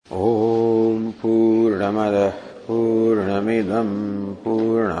पूर्णमदः पूर्णमिदं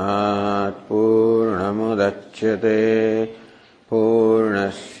पूर्णात् पूर्णमुदच्यते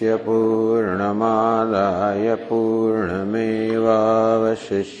पूर्णस्य पूर्णमादाय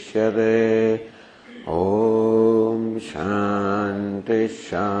पूर्णमेवावशिष्यते। ॐ शान्ति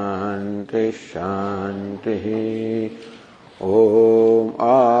शान्ति शान्तिः। ॐ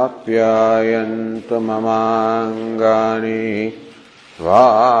आप्यायन्तु ममाङ्गानि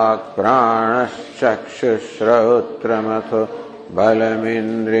वाक्प्राणश्चक्षुश्रोत्रमथो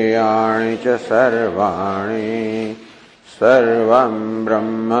बलमिन्द्रियाणि च सर्वाणि सर्वं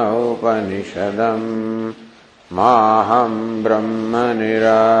ब्रह्म उपनिषदम् माहं ब्रह्म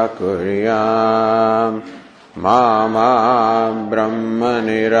निराकुर्याम् मा ब्रह्म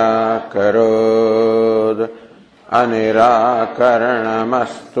निराकरोत्।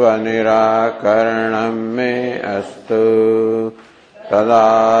 अनिराकरणमस्तु अनिराकरणं मे अस्तु।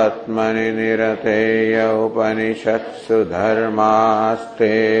 तदात्मनि निरतेय उपनिषत्सु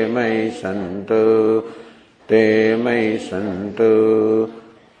धर्मास्ते मयि सन्तु ते मयि सन्तु।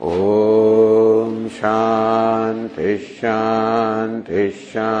 ॐ शान्ति शान्ति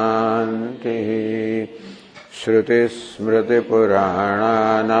शान्तिः।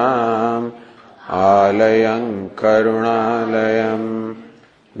 श्रुतिस्मृतिपुराणानाम् आलयं करुणालयं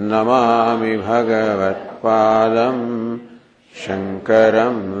नमामि भगवत्पादं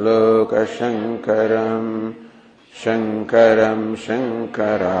शङ्करं लोकशङ्करं शङ्करं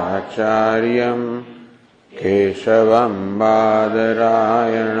शङ्कराचार्यं केशवं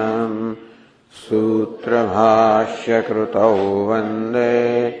बादरायणं सूत्रभाष्यकृतौ वन्दे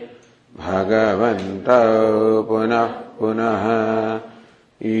भगवन्तौ पुनः पुनः।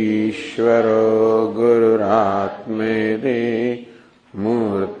 ईश्वरो गुरुरात्मेति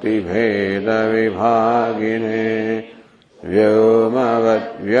मूर्तिभेदविभागिने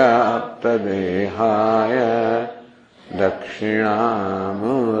व्योमवद्व्याप्तदेहाय दक्षिणामूर्तये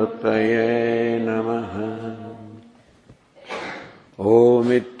नमः।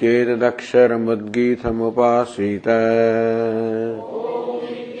 ओमित्येतदक्षरमुद्गीतमुपासीत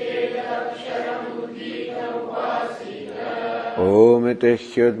ओमिति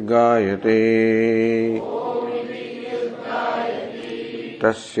ह्युद्गायते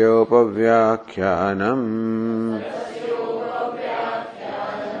तस्योपव्याख्यानम्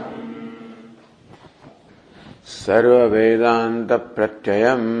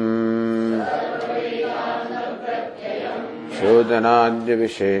सर्ववेदान्तप्रत्ययम्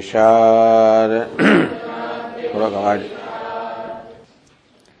चोदनाद्यविशेषात्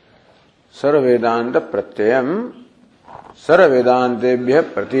सर्ववेदान्तप्रत्ययम् सर्ववेदान्तेभ्यः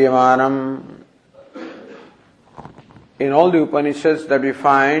प्रतीयमानम्. In all the Upanishads that we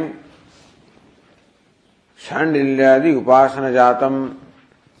find Shandilyadi Upasana Jatam,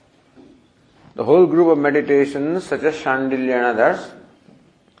 the whole group of meditations such as Shandilya and others,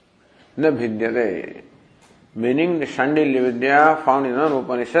 na bhidyate, meaning the Shandilya Vidya found in one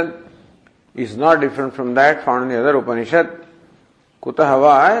Upanishad is not different from that found in the other Upanishad.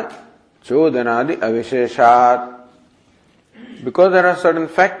 Kutahava chodanadi avisheshat. Because there are certain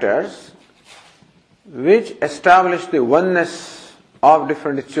factors which establish the oneness of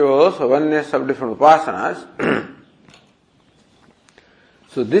different rituals, or oneness of different upasanas.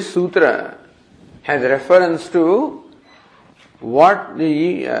 So this sutra has reference to what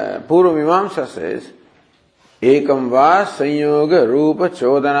the Purva Mimamsa says, Ekam va sanyoga rupa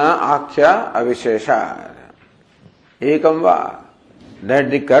chodana akhya avishesha. Ekam va,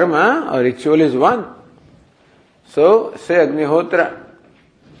 that the karma or ritual is one. So, say Agnihotra,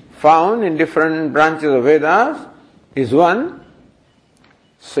 found in different branches of Vedas, is one.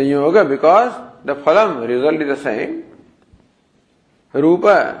 Sanyoga, because the phalam, result is the same.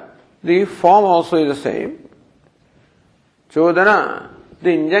 Rupa, the form also is the same. Chodana,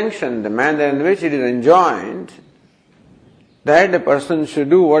 the injunction, the manner in which it is enjoined, that the person should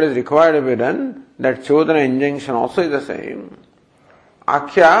do what is required to be done, that Chodana injunction also is the same.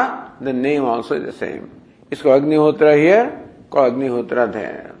 Akhya, the name also is the same. It's called Agnihotra here, called Agnihotra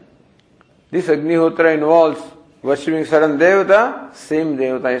there. This Agnihotra involves worshipping certain Devata, same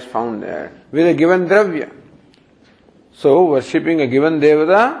Devata is found there, with a given Dravya. So, worshipping a given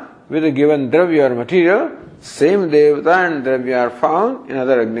Devata with a given Dravya or material, same Devata and Dravya are found in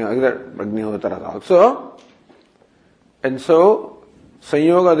other Agnihotras also. And so,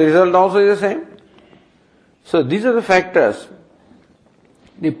 Sanyoga, the result also is the same. So, these are the factors.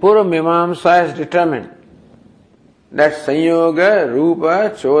 The Purva Mimamsa has determined that Sanyoga,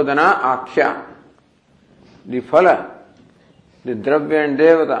 Rupa, Chodana, Akhya, the Phala, the Dravya and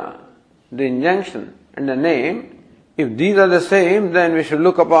Devata, the injunction and the name, if these are the same, then we should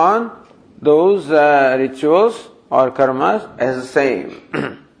look upon those rituals or karmas as the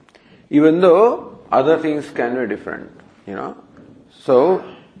same, even though other things can be different, So,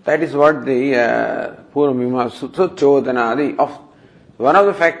 that is what the Purvamimamsa Sutra Chodanadi of one of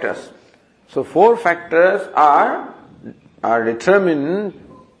the factors. So, 4 factors are determined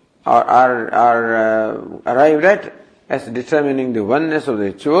or are arrived at as determining the oneness of the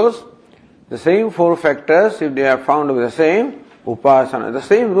rituals. The same 4 factors, if they are found to be the same, upasana. The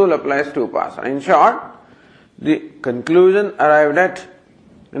same rule applies to upasana. In short, the conclusion arrived at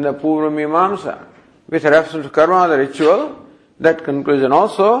in the Purvamimamsa with reference to karma, the ritual, that conclusion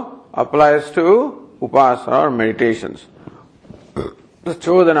also applies to upasana or meditations. The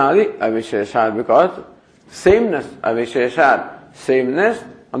Chodanadi avisheshat, because sameness avisheshat, sameness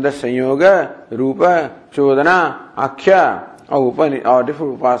of the Sanyoga, Rupa, Chodana, Akhya, or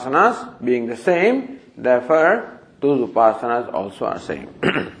different upasanas being the same, therefore those upasanas also are same.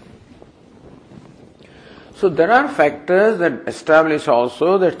 So there are factors that establish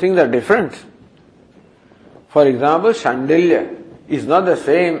also that things are different. For example, Shandilya is not the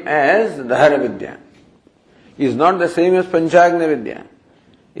same as Dhara Vidya, is not the same as Panchagna Vidya.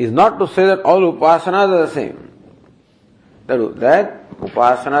 Is not to say that all upasanas are the same. That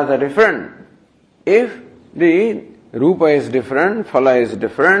upasanas are different. If the Rupa is different, Phala is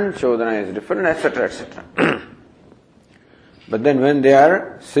different, Chodana is different, etc., etc. But then when they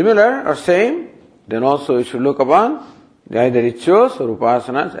are similar or same, then also we should look upon either rituals or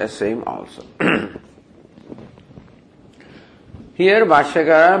upasanas as same also. Here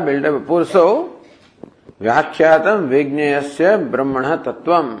Bhashyakara built up a purso, Vyakhyatam Vijnayasya Brahmana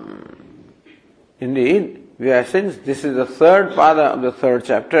Tattvam. Indeed, since this is the 3rd pada of the 3rd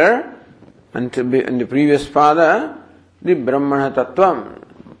chapter, and in the previous pada, the Brahmana Tattvam,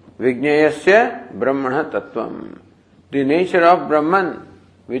 Vijnayasya Brahmana Tattvam. The nature of Brahman,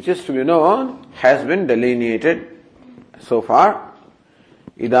 which is to be known, has been delineated so far.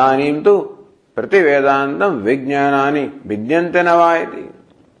 Idanim tu Prativedantam Vijnanani Vidyante Navayati.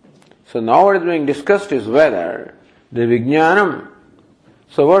 So now what is being discussed is whether the Vijnanam,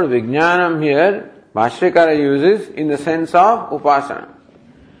 so what Vijnanam here, Bhashyakara uses in the sense of upasana.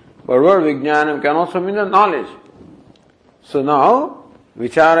 But word Vijnanam can also mean the knowledge. So now,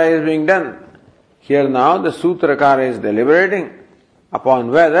 Vichara is being done. Here now the Sutrakara is deliberating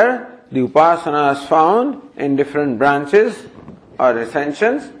upon whether the upasanas found in different branches or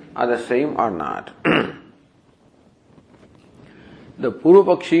ascensions are the same or not. The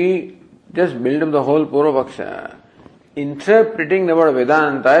Purvapakshi just built up the whole Purvapaksha, interpreting the word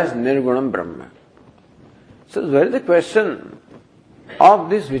Vedanta as Nirgunam Brahma. So where is the question of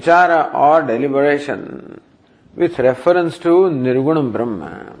this Vichara or deliberation with reference to Nirgunam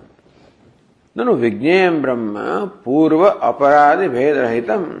Brahma? No, Vijnayam Brahma Purva Aparadi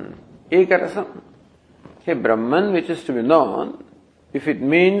Vedrahitam Ekarasam. A Brahman which is to be known, if it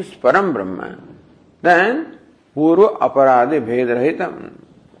means Param Brahma, then Purva Aparadi Vedrahitam.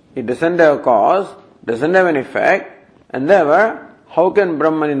 It doesn't have a cause, doesn't have an effect, and therefore, how can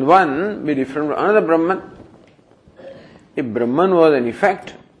Brahman in one be different from another Brahman? If Brahman was an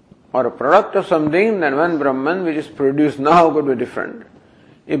effect or a product of something, then one Brahman which is produced now could be different.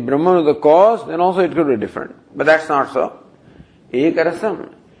 If Brahman was the cause, then also it could be different. But that's not so.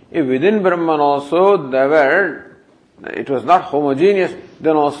 Ekarasam. If within Brahman also it was not homogeneous,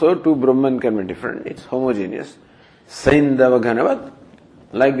 then also two Brahman can be different. It's homogeneous. Saindava Ghanavat,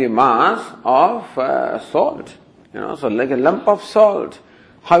 like the mass of salt. So like a lump of salt.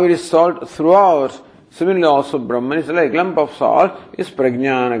 How it is salt throughout. Similarly also Brahman is like lump of salt, is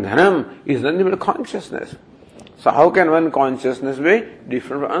prajnana ghanam, is nothing but consciousness. So how can one consciousness be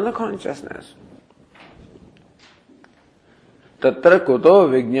different from another consciousness? Tatra kuto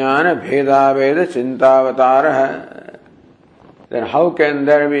vijnana bheda veda chintavatara. Then how can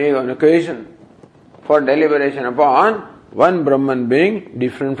there be an occasion for deliberation upon one Brahman being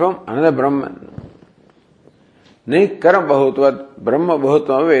different from another Brahman? Nikara bahutvat brahma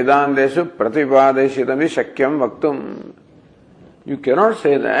bahutvam vedandeshu pratipadeshitami shakyam vaktum. You cannot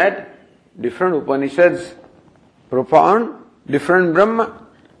say that different Upanishads propound different Brahma,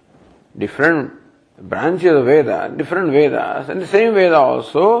 different branches of Veda, different Vedas, and the same Veda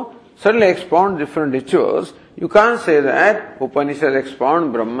also certainly expound different rituals. You can't say that Upanishads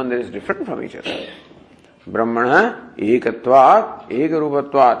expound Brahman that is different from each other. Brahmana ekatvat,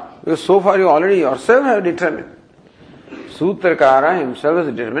 ekarupatvat. Because so far you already yourself have determined. Sutrakara himself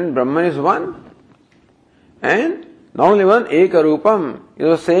has determined Brahman is one. And not only one, ekarupam is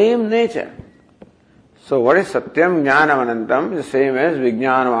the same nature. So what is Satyam Jnanavanantam is the same as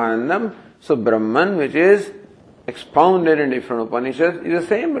Vijnanavanandam. So Brahman which is expounded in different Upanishads is the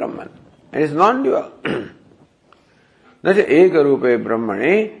same Brahman. and it's non-dual. That's eka rupe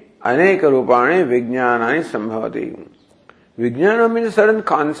brahmane aneka rupane vijnanani sambhavati. Vijnana means a certain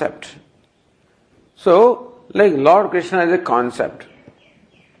concept. So, like Lord Krishna is a concept.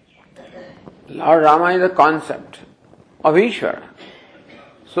 Lord Rama is a concept of Ishvara.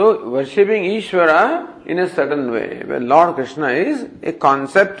 So, worshipping Ishvara in a certain way, where Lord Krishna is a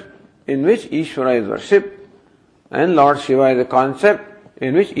concept in which Ishvara is worshipped, and Lord Shiva is a concept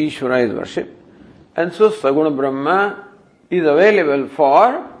in which Ishvara is worshipped. And so, Saguna Brahma is available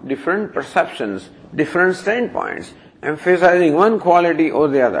for different perceptions, different standpoints. Emphasizing one quality or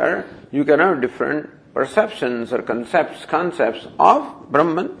the other, you can have different perceptions or concepts of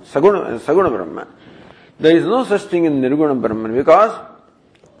Brahman, Saguna Brahman. There is no such thing in Nirguna Brahman because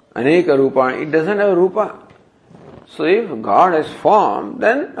Aneka Rupa, it doesn't have Rupa. So if God has form,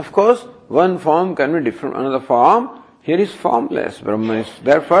 then of course one form can be different, another form. Here is formless. Brahman is,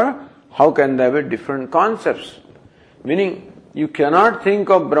 therefore, how can there be different concepts? Meaning, you cannot think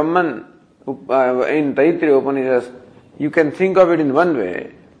of Brahman in Taittiriya Upanishad, you can think of it in one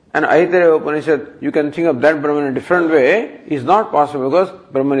way, and Aitareya Upanishad, you can think of that Brahman in a different way, is not possible because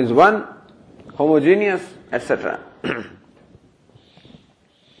Brahman is one, homogeneous, etc.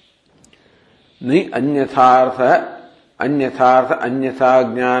 Ni anyathartha anyatha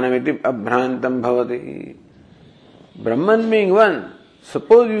jnanamiti abhrantam bhavati. Brahman being one,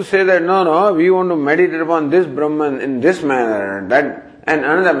 suppose you say that no, we want to meditate upon this Brahman in this manner, that and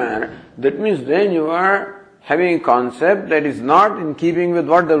another manner, that means then you are having a concept that is not in keeping with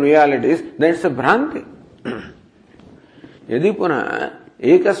what the reality is, that's a bhranti. Yadi punah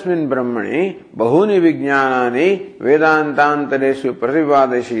ekasmin brahmani bahuni vijnanani vedantantareshu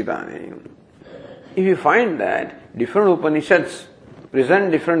prativadeshitani. If you find that different Upanishads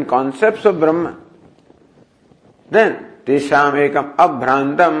present different concepts of Brahman, then tesham ekam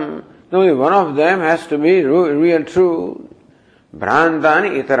abhrantam, only one of them has to be real true.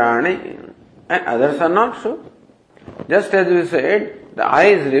 Bhrantani itarani, and others are not so. Just as we said, the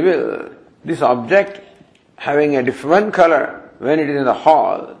eyes reveal this object having a different color when it is in the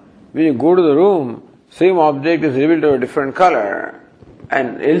hall. When you go to the room, same object is revealed to a different color,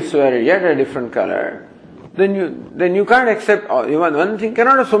 and elsewhere yet a different color. Then you can't accept even one thing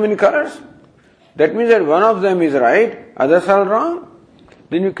cannot have so many colors. That means that one of them is right, others are wrong.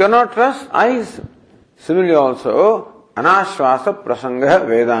 Then you cannot trust eyes. Similarly also, anashvasa prasanga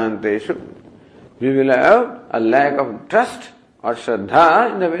vedanteshu. We will have a lack of trust or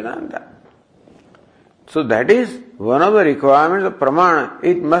shraddha in the Vedanta. So that is one of the requirements of pramana.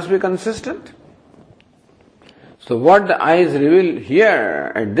 It must be consistent. So what the eyes reveal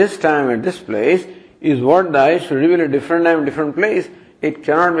here, at this time, at this place, is what the eyes should reveal at different time, different place. It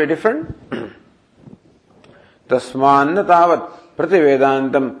cannot be different. Tasmanna tavat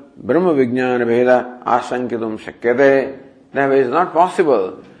prativedantam brahma vijnana bheda asankitum shakyate. That way is not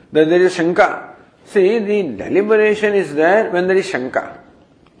possible. That there is shanka. See, the deliberation is there when there is shanka.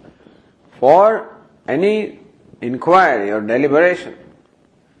 For any inquiry or deliberation,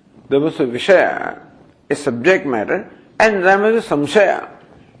 there must be vishaya, a subject matter, and there must be samshaya.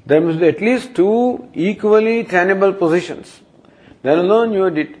 There must be at least two equally tenable positions. Then alone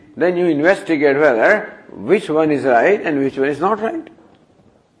then you investigate whether which one is right and which one is not right.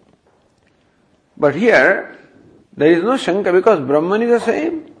 But here, there is no shanka because Brahman is the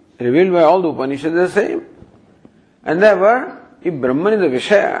same. Revealed by all the Upanishads is the same. And therefore, if Brahman is a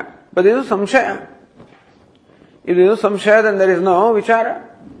Vishaya, but there is no Samshaya. If there is no Samshaya, then there is no Vichara.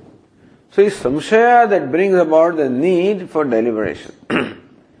 So it's Samshaya that brings about the need for deliberation.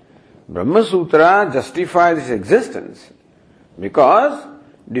 Brahma Sutra justifies its existence because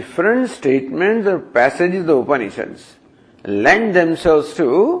different statements or passages of the Upanishads lend themselves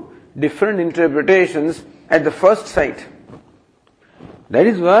to different interpretations at the first sight. That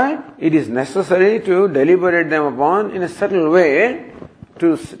is why it is necessary to deliberate them upon in a subtle way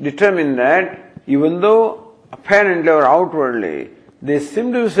to determine that even though apparently or outwardly they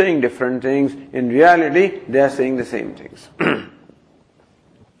seem to be saying different things, in reality they are saying the same things.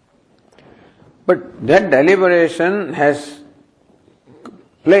 But that deliberation has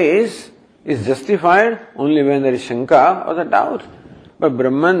place, is justified only when there is shanka or the doubt. But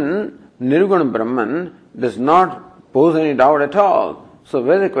Brahman, Nirguna Brahman, does not pose any doubt at all. So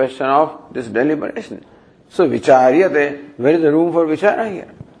where is the question of this deliberation? So vicharyate, where is the room for vichara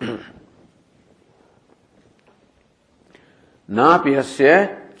here?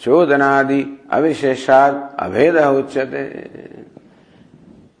 Napyasya chodanadi avisheshad abheda uchyate.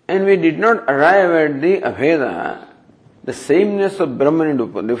 And we did not arrive at the abheda, the sameness of Brahman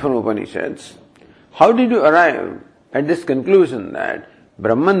in different Upanishads. How did you arrive at this conclusion that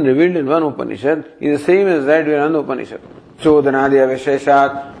Brahman revealed in one Upanishad is the same as that in another Upanishad. Chodanadi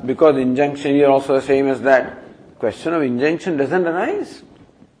avisheshat, because injunction here also the same as that. Question of injunction doesn't arise.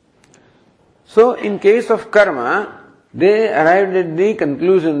 So in case of karma, they arrived at the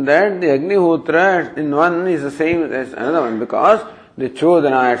conclusion that the Agnihotra in one is the same as another one because the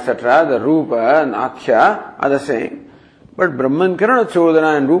Chodana etc., the Rupa and Akhya are the same. But Brahman cannot have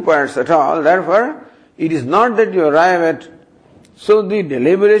Chodana and Rupa etc. Therefore, it is not that you arrive at. So the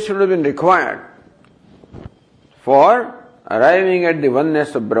deliberation would have been required for arriving at the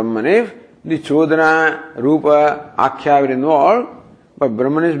oneness of Brahman if the Chodana, Rupa, Akhya were involved. But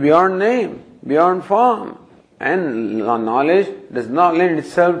Brahman is beyond name, beyond form. And knowledge does not lend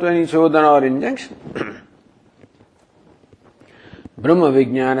itself to any Chodana or injunction. Brahma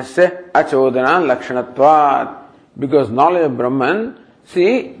Vijnanasya Achodana Lakshanatvat. Because knowledge of Brahman,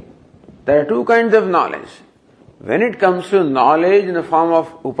 see, there are two kinds of knowledge. When it comes to knowledge in the form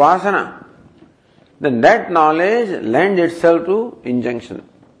of upasana, then that knowledge lends itself to injunction.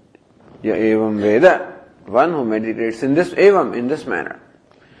 Ya evam Veda, one who meditates in this evam, in this manner.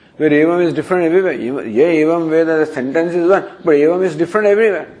 Where evam is different everywhere. Ya evam Veda, the sentence is one, but evam is different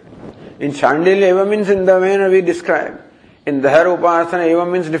everywhere. In Chandilya, evam means in the manner we describe. In Dahar Upasana,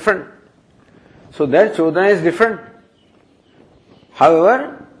 evam means different. So that Chodana is different.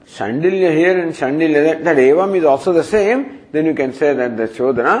 However, Chandilya here and Chandilya that evam is also the same, then you can say that the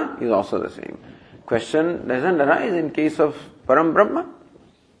Chodana is also the same. Question doesn't arise in case of Param Brahma.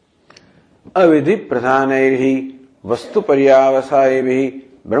 Avidhi pradhanairhi vastu paryavasaihi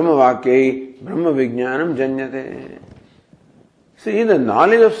brahma vakyai brahma vijnanam janyate. See, the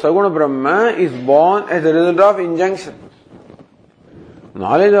knowledge of Saguna Brahma is born as a result of injunction.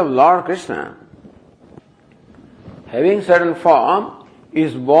 Knowledge of Lord Krishna, having certain form,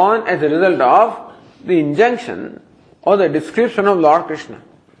 is born as a result of the injunction or the description of Lord Krishna.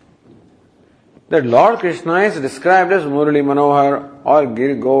 That Lord Krishna is described as Murali Manohar or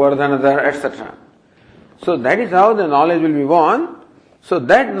Giri Govardhanadhar, etc. So that is how the knowledge will be born. So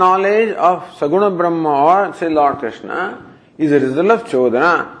that knowledge of Saguna Brahma or say Lord Krishna is a result of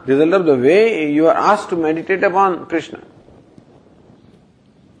Chodana, result of the way you are asked to meditate upon Krishna.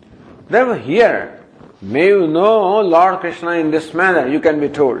 Therefore here, may you know Lord Krishna in this manner, you can be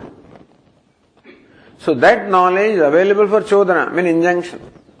told. So that knowledge is available for Chodana, mean injunction.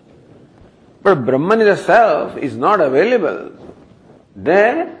 But Brahman itself is not available.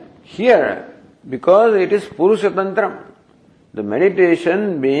 There, here, because it is Purusha Tantram, the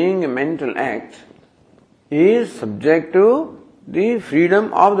meditation being a mental act is subject to the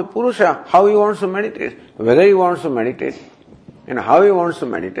freedom of the Purusha, how he wants to meditate, whether he wants to meditate and how he wants to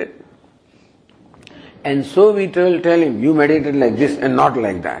meditate. And so we tell him, you meditate like this and not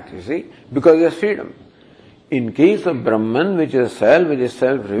like that, you see, because there is freedom. In case of Brahman, which is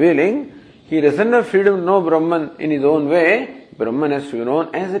self-revealing, he doesn't have freedom to know Brahman in his own way. Brahman has to be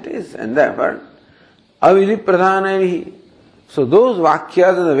known as it is, and therefore, avidhi pradhanairihi. So those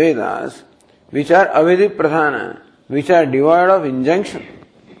vakyas in the Vedas, which are avidhi pradhana, which are devoid of injunction.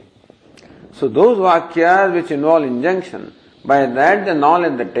 So those vakyas which involve injunction, by that the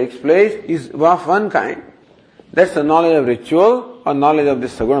knowledge that takes place is of one kind. That's the knowledge of ritual or knowledge of the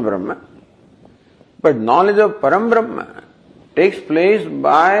Saguna Brahma. But knowledge of Param Brahma takes place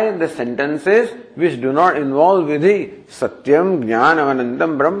by the sentences which do not involve vidhi, satyam, jnana,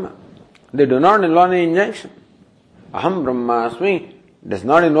 anantam Brahma. They do not involve any injunction. Aham Brahmasmi does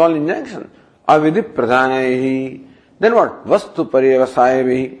not involve injunction. Avidhi pradhanaihi. Then what? Vastu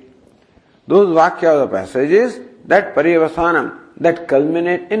paryavasaihi. Those vakyas of passages, that paryavasanam, that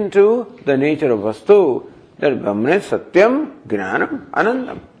culminate into the nature of vastu, that Brahman is satyam, jnanam,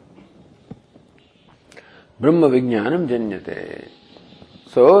 anandam. Brahma vijnanam janyate.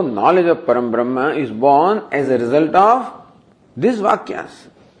 So, knowledge of Param Brahma is born as a result of these vakyas.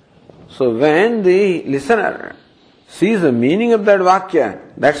 So, when the listener sees the meaning of that vakya,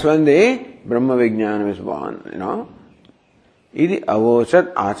 that's when the Brahma vijnanam is born, Idi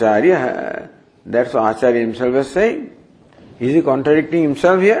avochat acharya. That's what Acharya himself is saying. Is he contradicting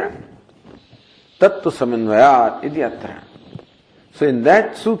himself here? Tattu samanvayat iti atra. So in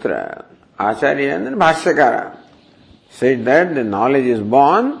that sutra, Acharya and then Bhashyakara said that the knowledge is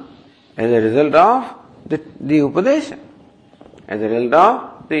born as a result of the Upadesha, as a result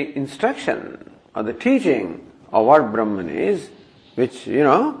of the instruction or the teaching of what Brahman is, which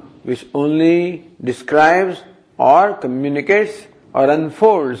only describes or communicates or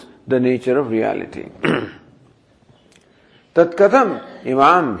unfolds the nature of reality. Tat katham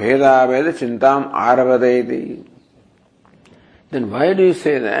imam bheda veda chintam aravadayati. Then why do you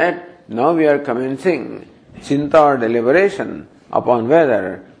say that now we are commencing chinta or deliberation upon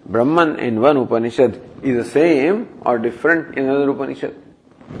whether Brahman in one Upanishad is the same or different in another Upanishad.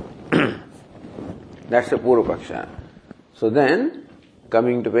 That's the Purva Paksha. So then,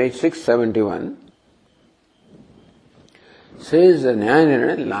 coming to page 671, says the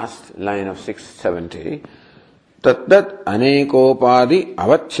Nyaya, last line of 670, Tattat anekopadi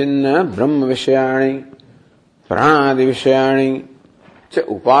avachinna brahma vishayani pranadi vishayani cha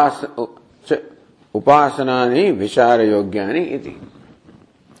upasanani vichara yogyani iti.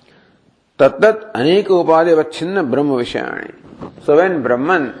 Tattat anekopadi avachinna brahma vishayani. So when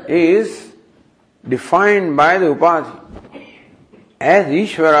Brahman is defined by the upadhi, as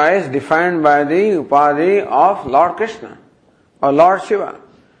Ishvara is defined by the upadhi of Lord Krishna or Lord Shiva.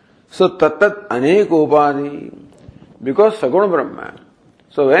 So tattat aneka upadhi, because Saguna Brahma.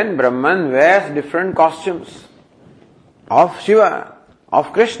 So when Brahman wears different costumes of Shiva,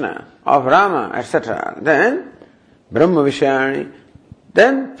 of Krishna, of Rama, etc., then Brahma Vishayani,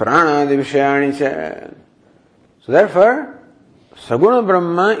 then Pranadi Vishayani cha. So therefore, Saguna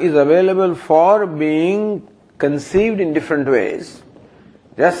Brahma is available for being conceived in different ways,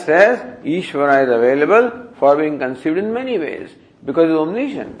 just as Ishvara is available for being conceived in many ways, because he is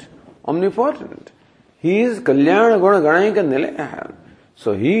omniscient, omnipotent. He is Kalyana Guna Ganaika Nilaya.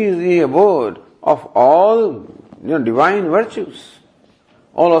 So he is the abode of all divine virtues,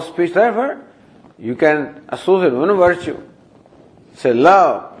 all auspicious. Therefore, you can associate one virtue. Say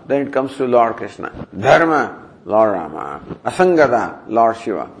love, then it comes to Lord Krishna. Dharma, Lord Rama. Asangata, Lord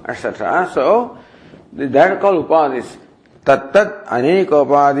Shiva, etc. So, that are called upadhis. Tattat aneka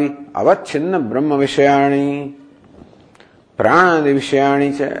upadhi avachinna brahma vishayani pranadi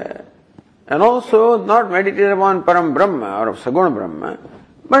vishayani cha. And also not meditate upon Param Brahma or Saguna Brahma,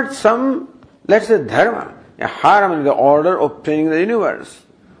 but some, let's say, dharma. A harmony is the order obtaining the universe.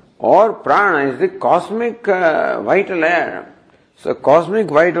 Or prana is the cosmic vital air. So cosmic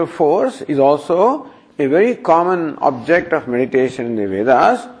vital force is also a very common object of meditation in the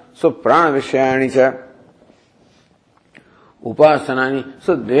Vedas. So prana vishayani cha. Upasanani.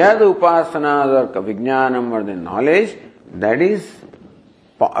 So they are the upasanas or vijnanam or the knowledge that is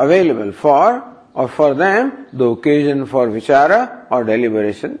available for, or for them, the occasion for vichara or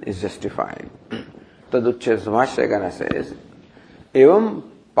deliberation is justified. Taduchyas Bhashyakara says, Evam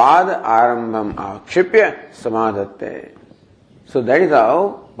pad arambham akshipya samadhatte. So that is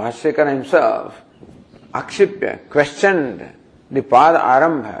how Bhashyakara himself akshipya, questioned the pad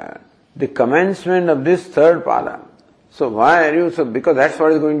arambha, the commencement of this third pada. So why are you so? Because that's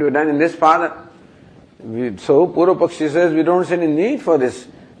what is going to be done in this pada. So Purva Pakshi says we don't see any need for this.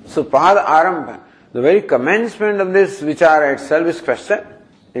 So pada arambha, the very commencement of this vichara itself is questioned.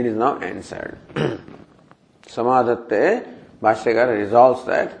 It is now answered. Samadhatte, Bhashyakara resolves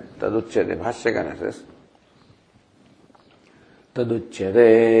that. Taduchyate, Bhashyakara says, Taduchyate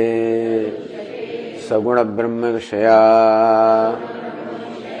saguna brahma vishaya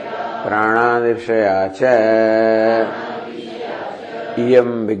pranadi vishaya cha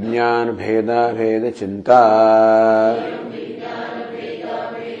iyam vijnana bheda bheda chinta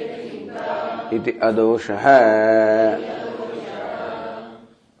iti adoshaha.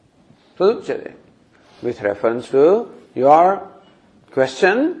 Taduchyate. With reference to your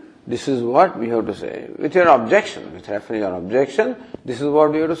question, this is what we have to say. With your objection, with reference to your objection, this is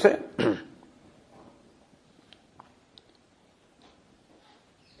what we have to say.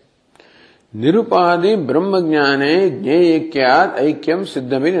 Nirupadi brahma jnane jnyekyat aikyam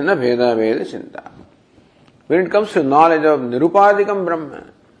siddhamini na bheda bheda chinta. When it comes to knowledge of nirupadikam Brahma,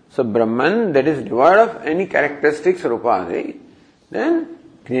 so Brahman that is devoid of any characteristics or upadhi, then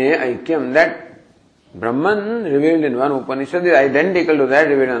jnaya aikyam, that Brahman revealed in one Upanishad is identical to that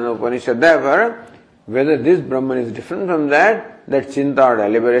revealed in another Upanishad. Therefore, whether this Brahman is different from that chinta or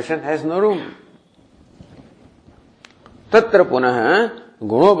deliberation has no room. Tatra punaha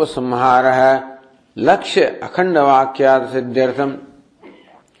gunopasamharaha lakshya akhanda vakyat siddhyartham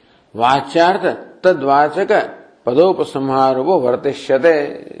vachyartha tadvachaka padopasamharupo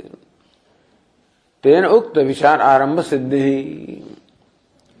vartishyate tena ukta vichar arambha siddhi.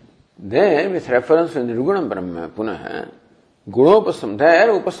 There, with reference to Nirguna Brahma, Punaha, Gunopasam, there,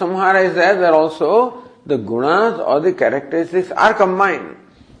 Upasamhara is there also the gunas or the characteristics are combined.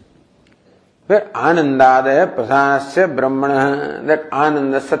 Where Anandadaya Prasanasya Brahmana, that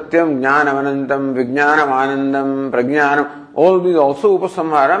Ananda, Satyam, Jnanam, Anantam, Vijnanam, Anandam, Prajnanam, all these also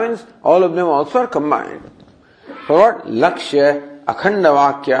Upasamhara means all of them also are combined. For what? Lakshya Akhanda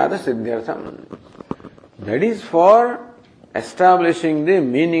Vakyada Siddhyartham. That is for establishing the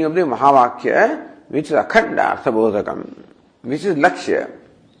meaning of the Mahavakya, which is Akhanda Arthabodhakam, which is Lakshya.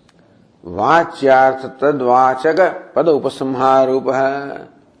 वाच्यार्थ तद्वाचक पद उपसंहारूपः.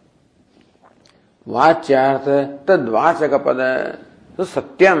 Vacyartha tadvachaka pada. So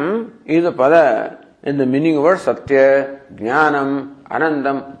satyam is a pada in the meaning of word satya, jnanam,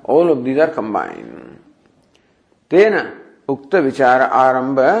 anandam, all of these are combined. Tena ukta vichara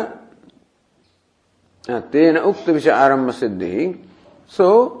aramba, siddhi.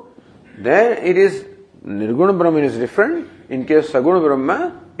 So there it is, Nirguna Brahman is different. In case of Saguna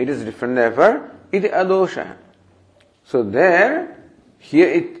Brahma, it is different. Therefore, it is adosha. So there,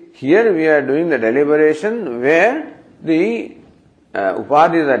 here we are doing the deliberation where the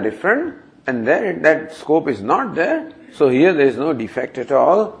upadhis are different, and there that scope is not there. So here there is no defect at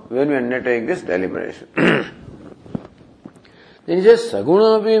all when we undertake this deliberation. Then he says,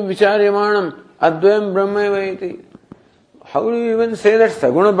 Sagunapi vicharyamanam advayam brahma iti. How do you even say that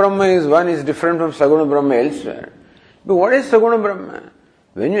Saguna Brahma is one is different from Saguna Brahma elsewhere? But what is Saguna Brahma?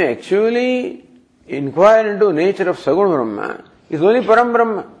 When you actually inquire into nature of Saguna Brahma, it's only Param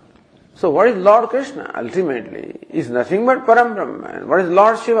Brahma. So what is Lord Krishna? Ultimately, is nothing but Param Brahma. What is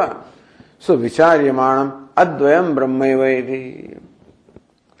Lord Shiva? So vicharyamanam advayam brahmaiva iti.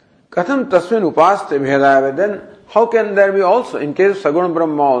 Katham tasmin upaste bhedava. Then how can there be also, in case of Saguna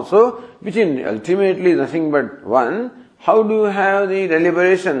Brahma also, which in ultimately is nothing but one, how do you have the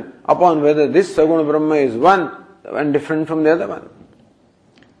deliberation upon whether this Saguna Brahma is one and different from the other one?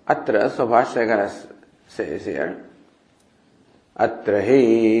 Atra, so Bhashyakara says here, Atra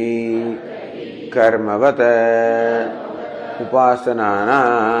hi karmavata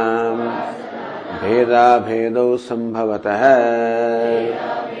upasananam bheda bhedau sambhavatah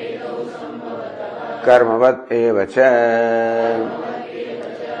karmavat evacha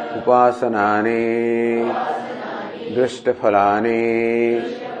upasanani drishtaphalani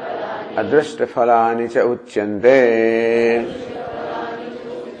adrishtaphalani cha uchyante.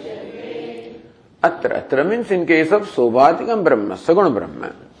 Atra means in case of Sobhatikam Brahma, Saguna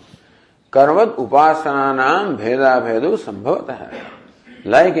Brahma. Karmat upasananam bheda bhedu sambhavatah.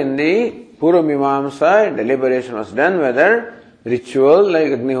 Like in the Purva Mimamsa, deliberation was done whether ritual like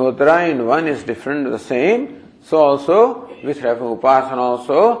Agnihotra in one is different or the same. So also, with reference to upasana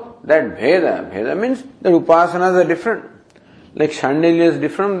also, that bheda means that upasanas are different. Like Shandilya is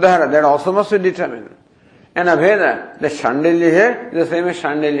different from Dhara, that also must be determined. And abheda, the Shandilya here is the same as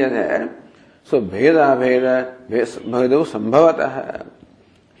Shandilya there. So bheda bhedu sambhavatah.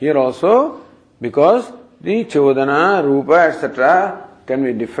 Here also, because the chodana, rupa, etc. can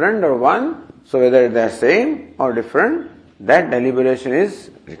be different or one, so whether they are same or different, that deliberation is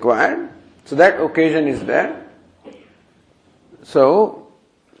required. So that occasion is there. So,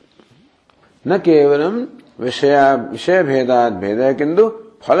 na kevalam vishaya bhedat bheda kindu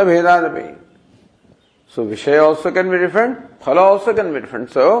phala bhedat api. So vishaya also can be different, phala also can be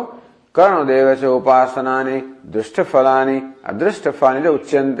different. So, karno devacha upasanani drishtaphalani adrishtaphalani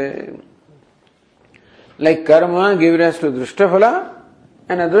uchyante. Like karma give rise to drishtaphala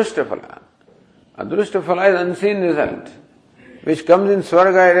and adrishtaphala. Adrishtaphala is unseen result, which comes in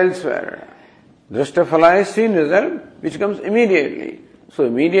Swarga or elsewhere. Drishtaphala is seen result, which comes immediately. So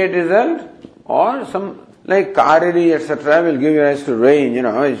immediate result or some like Kariri etc. will give rise to rain,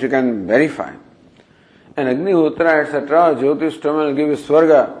 which you can verify. And Agnihotra etc. Jyotishtama will give you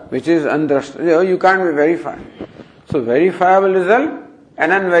Swarga, which is undrashta. You can't be verified. So verifiable result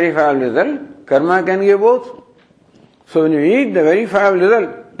and unverifiable result, karma can give both. So when you eat the verifiable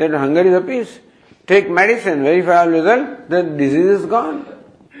result, then hunger is appeased. Take medicine, verifiable result, the disease is gone.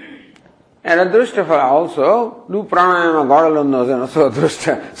 And adrishtaphala also, do pranayama, God alone knows, so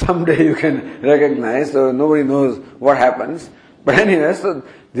adrishta, someday you can recognize, so nobody knows what happens. But anyway, so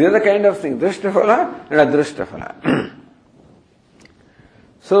these are the kind of things, drishtaphala and adrishtaphala.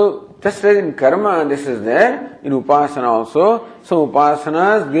 So, just as in karma this is there, in upasana also, some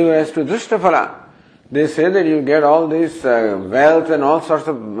upasanas give rise to drishtaphala. They say that you get all this wealth and all sorts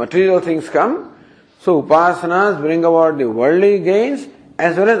of material things come. So upasanas bring about the worldly gains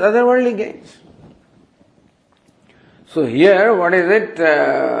as well as other worldly gains. So here, what is it?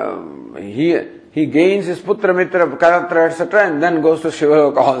 He gains his putra, mitra, karatra, etc. and then goes to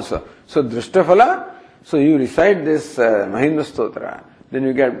Shivaloka also. So drishtaphala, so you recite this Mahimna Stotra, then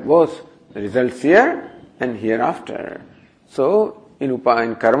you get both the results here and hereafter. So in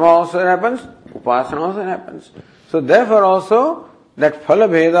karma also it happens, upasana also happens. So therefore also that phala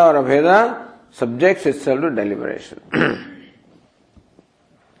bheda or abheda subjects itself to deliberation.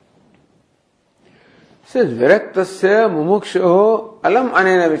 Says viraktasya mumuksho alam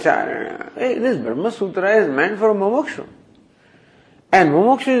anena vicharana. This Brahma Sutra is meant for a mumukshu. And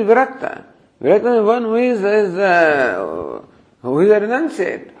mumukshu is virakta. Virakta is one who is a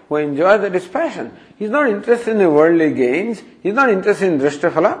renunciate, who enjoys the dispassion. He's not interested in the worldly gains. He's not interested in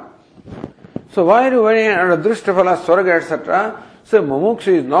drishtaphala. So why are you worrying about drishtaphala, swarga, etc.? So mumuksha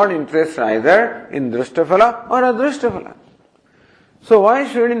is not interested either in drishtaphala or adrishtaphala. So why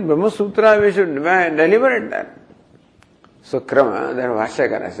should in Brahma Sutra we should deliberate that? So krama, there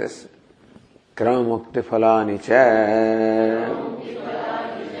Vashyakara says, krama mukti phalani cha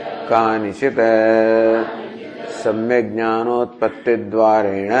kanichita samyak jnanotpatti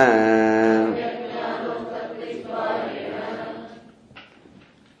dvarena.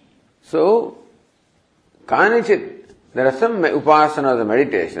 So, kanichit, there are some upasanas and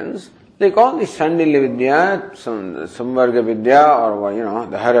meditations. They call this Shandilya Vidya, Samvarga Vidya, or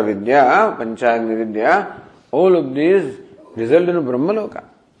the Hara Vidya, Panchagni Vidya. All of these result in Brahmaloka.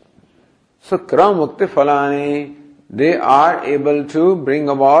 So, Krama Mukti Phalani, they are able to bring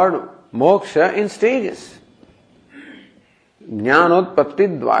about moksha in stages. Jnanotpatti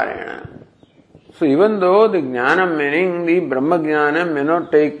dvarena. So even though the jnana, meaning the Brahma jnana, may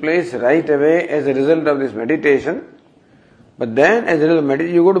not take place right away as a result of this meditation, but then as a result of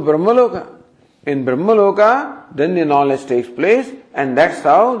meditation, you go to Brahmaloka. In Brahmaloka, then the knowledge takes place, and that's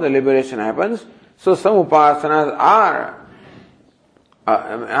how the liberation happens. So some upasanas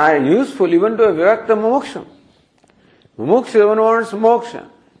are useful even to a Virakta Mumuksha. Mumuksha even wants moksha.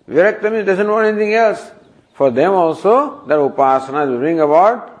 Virakta means doesn't want anything else. For them also, the upasanas will bring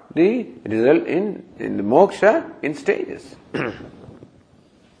about the result in the moksha in stages.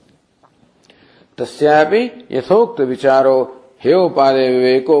 Tasyapi yathokta vicharo heopade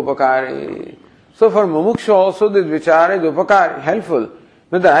viveko upakari. So for mumuksha also this vichara is upakari, helpful.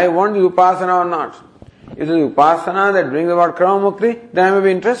 Whether I want the upasana or not. If it is upasana that brings about krama mukti, then I may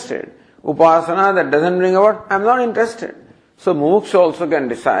be interested. Upasana that doesn't bring about, I am not interested. So mumuksha also can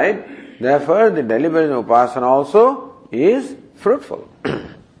decide. Therefore the deliberation of upasana also is fruitful.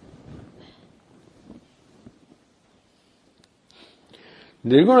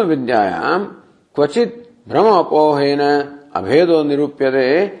 Nirguna vidyayam kvachit brahma apohena abhedo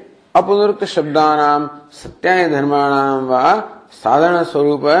nirupyate apunurukta shabdanam satyaya dharmanam va sadhana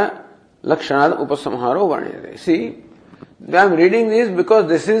swarupa lakshanad upasamharo varniyate. See, I am reading this because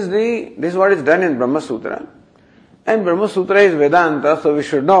this is what is done in Brahma Sutra. And Brahma Sutra is Vedanta, so we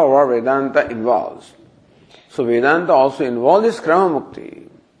should know what Vedanta involves. So Vedanta also involves this Krama Mukti.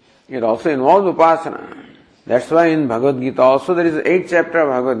 It also involves Upasana. That's why in Bhagavad Gita also there is an 8th chapter of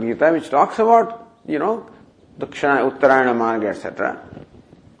Bhagavad Gita which talks about, Dakshina, Uttarayana Marga, etc.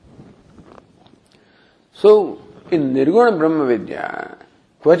 So, in Nirguna Brahma Vidya,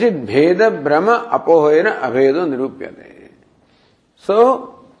 Kvachit Bheda Brahma Apohena Abhedo Nirupyate.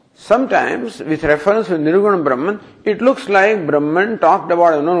 So, sometimes with reference to Nirguna Brahman, it looks like Brahman talked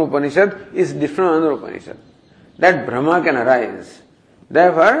about in one Upanishad is different from another Upanishad. That Brahma can arise.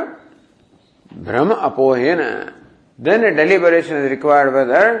 Therefore, Brahma apohena. Then a deliberation is required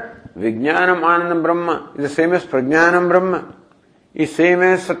whether Vijnanam Anandam Brahma is the same as Prajnanam Brahma, is same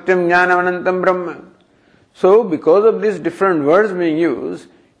as Satyam Jnanam Anantam Brahma. So because of these different words being used,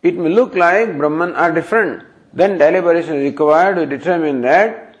 it may look like Brahman are different. Then deliberation is required to determine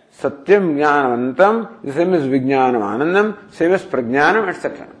that Satyam Jnanam Anantam is the same as Vijnanam Anandam, same as Prajnanam,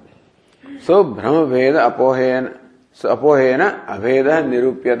 etc. So Brahma Veda Apohena Aveda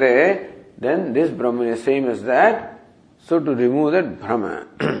Nirupyate. Then this Brahman is same as that. So to remove that Brahma.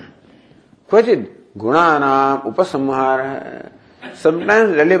 Kvachit Gunanam Upasamhara.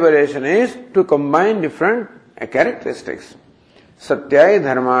 Sometimes deliberation is to combine different characteristics. Satyai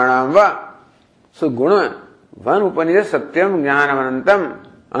Dharmanam Va. So Guna, one Upanishad Satyam Jnanam Anantam.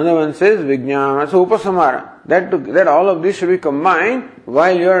 Another one says Vijnana. So Upasamhara. That all of this should be combined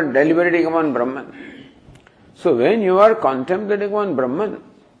while you are deliberating upon Brahman. So when you are contemplating upon Brahman,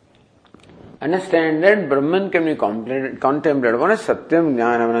 understand that Brahman can be contemplated upon as Satyam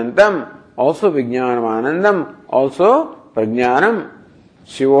Jnanam Anantam, also Vijnanam Anandam, also Prajnanam,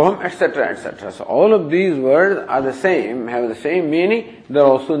 Shivoham, etc., etc. So all of these words are the same, have the same meaning, they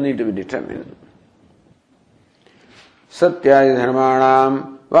also need to be determined. Satyadi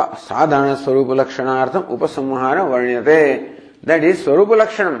Dharmanam va Sadhana Swarupa Lakshanartham Upasamhara Varnyate. That is, Swarupa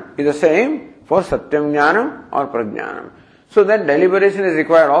Lakshanam is the same for Satyam Jnanam or Prajnanam. So that deliberation is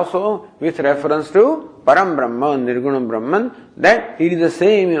required also with reference to Param Brahma, Nirgunam Brahman, that it is the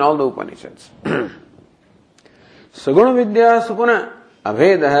same in all the Upanishads. Saguna Vidya Supuna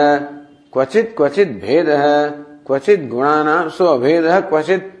Abhedaha Kvachit Bhedaha Kvachit Gunana. So Abhedaha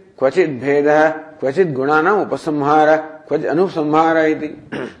Kvachit Bhedaha Kvachit Gunana Upasamhara Kvachit Anusamhara iti.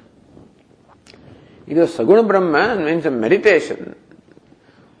 It is Saguna Brahma means a meditation.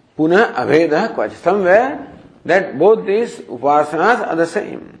 Puna Abhedaha Kvachit. Somewhere that both these upasanas are the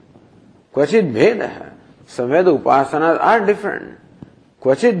same. Kvachit Bhedah. Somewhere the upasanas are different.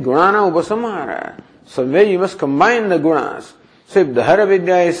 Kvachit Gunana Upasamhara. Somewhere you must combine the gunas. So if Dhara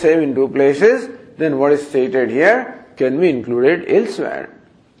Vidya is same in two places, then what is stated here can be included elsewhere.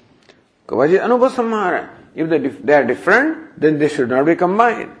 Kvachit Anupasamhara. If they are different, then they should not be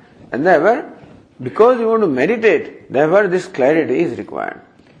combined. And therefore, because you want to meditate, therefore this clarity is required.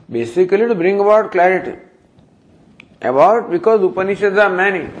 Basically to bring about clarity. Because Upanishads are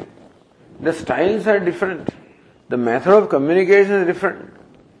many. The styles are different. The method of communication is different.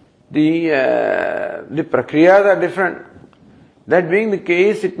 The prakriyas are different. That being the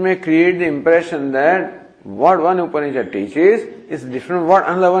case, it may create the impression that what one Upanishad teaches is different from what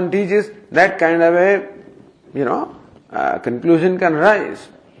another one teaches. That kind of a conclusion can rise.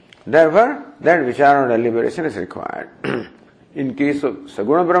 Therefore, that vichara or deliberation is required. In case of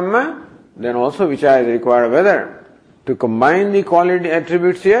Saguna Brahma, then also vichara is required whether to combine the quality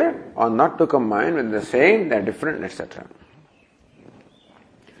attributes here or not to combine when they're saying they're different, etc.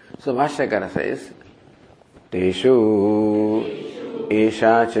 So Bhashyakara says, Teshu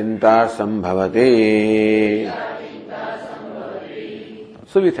Esha Chinta Sambhavate.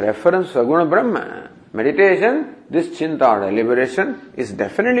 So with reference to Saguna Brahma, meditation, this chinta or deliberation is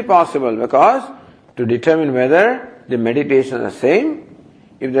definitely possible because to determine whether the meditations are same,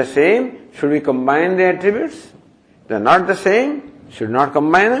 if they're same, should we combine the attributes? If they're not the same, should not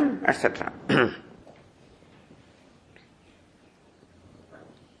combine them, etc.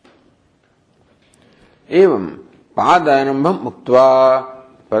 Evam padanambham muktva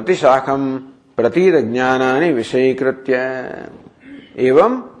pratishakham pratidajnanani vishayikritya.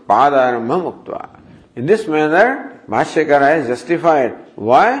 Evam padanambham muktva. In this manner, Bhashyakara has justified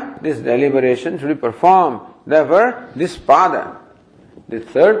why this deliberation should be performed. Therefore, this pada, the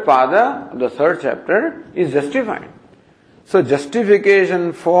third pada of the third chapter is justified. So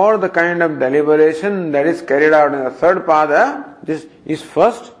justification for the kind of deliberation that is carried out in the third pada, this is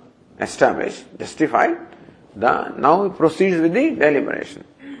first established, justified. Now it proceeds with the deliberation.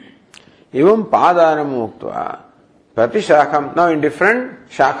 Evam padanam muktva. Pratishakam, now in different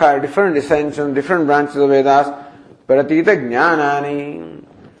shakha, different dissensions, different branches of Vedas, pratita jnanani.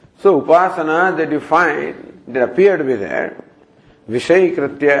 So upasana that you find, that appear to be there,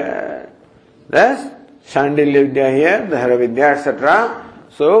 vishayikritya, thus Shandilya Vidya here, Dhara Vidya, etc.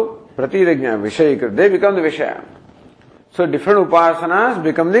 So pratita jnana, vishayikritya, they become the Vishaya. So different upasanas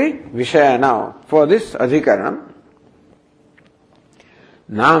become the Vishaya now for this adhikaranam.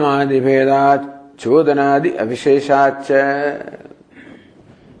 Namadi Vedat Chodanadi avisheshacha.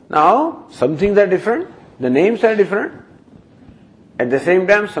 Now, some things are different, the names are different. At the same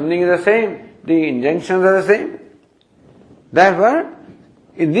time, something is the same, the injunctions are the same. Therefore,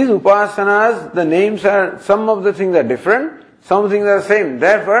 in these upasanas, the names are, some of the things are different, some things are the same.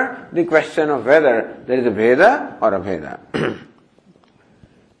 Therefore, the question of whether there is a Veda or a Veda.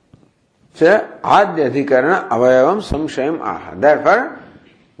 Cha adya adhikarana avayavam samshayam aha. Therefore,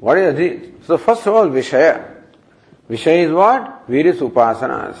 what is the? So first of all, Vishaya. Vishaya is what? Various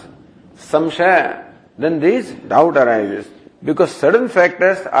upasanas. Samshaya. Then this doubt arises. Because certain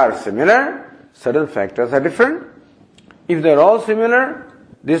factors are similar, certain factors are different. If they are all similar,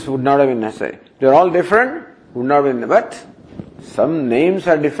 this would not have been necessary. If they are all different, would not have been. But some names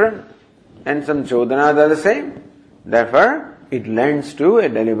are different and some chodanas are the same. Therefore, it lends to a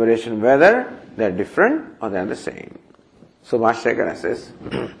deliberation whether they are different or they are the same. So Bhashyakara says,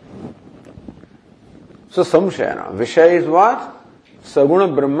 so samshayana. Vishaya is what?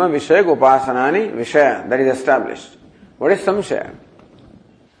 Saguna Brahma Vishaya Upasanani Vishaya. That is established. What is samshaya?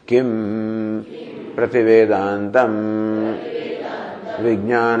 Kim Prativedantam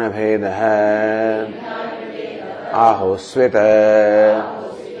Vijnana Bhedaha Ahosvita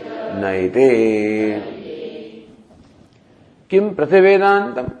Naite. Kim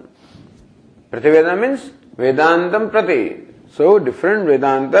Prativedantam. Prativeda means Vedantam Prati. So different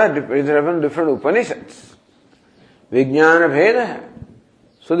Vedanta is different Upanishads. Vijnana Bheda.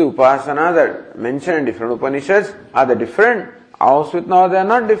 So the upasanas that mentioned in different Upanishads, are they different? Ahosvita, no, they are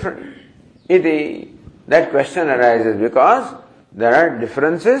not different. That question arises because there are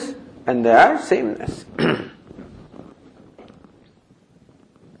differences and there are sameness.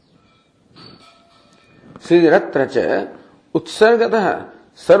 Sridhiratracha utsargataha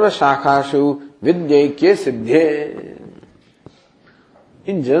sarva shakhashu vidyaikya siddhe.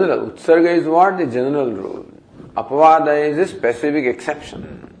 In general, utsarga is what? The general rule. Apavada is a specific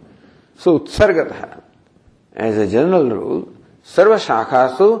exception. So utsargataha, as a general rule, sarva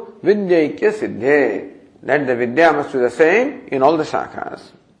shakhasu vidyaikya siddhe. That the vidya must be the same in all the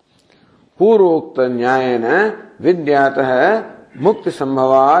shakhas. Purokta nyayana vidyataha mukti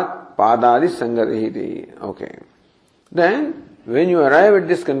sambhavat Padadi Sangadihiti. Okay. Then, when you arrive at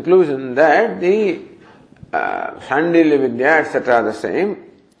this conclusion that the Shandilya Vidya, etc. are the same,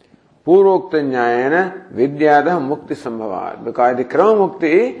 Purokta Nyayana Vidyada Mukti Sambhavat. Because the Krama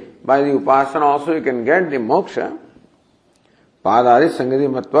Mukti, by the Upasana also you can get the moksha. Padadi Sangati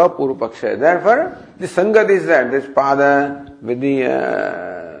Matva Puru Paksha. Therefore, the Sangat is that, this Pada with the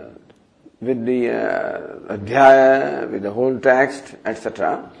Adhyaya, with the whole text,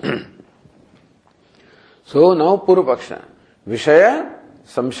 etc. So now Puru Paksha. Vishaya,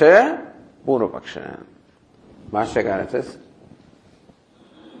 Samshaya, Puru Paksha. Bhashyakara says,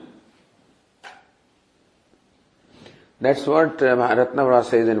 that's what Ratnavara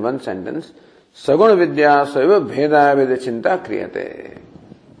says in one sentence. Saguna Vidya Saiva Bheda Vida Chinta Kriyate.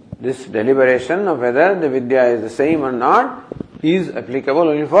 This deliberation of whether the Vidya is the same or not is applicable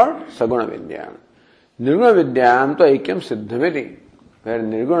only for Saguna Vidya. Nirguna Vidyam to Aikyam Siddhamiti. Where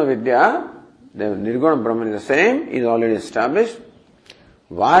Nirguna Vidya, the Nirguna Brahman is the same, is already established.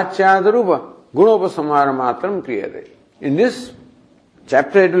 Vachadarupa Gunopasamhara Matram Kriyate. In this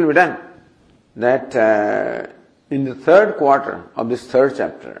chapter it will be done that in the third quarter of this third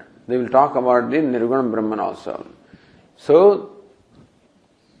chapter, they will talk about the Nirguna Brahman also. So,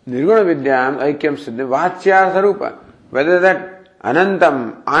 Nirguna Vidyam, Aikyam Siddhi, Vachyartharupa, whether that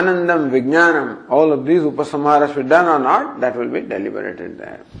Anantam, Anandam, Vijnanam, all of these Upasamaras will be done or not, that will be deliberated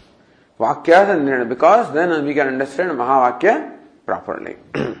there. Vakyas and Nirguna, because then we can understand Mahavakya properly.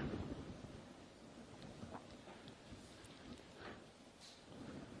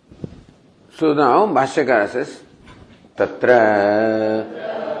 So now, Bhashyakara says, Tatra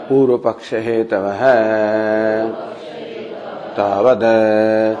Purvapaksha Hetavah Tavad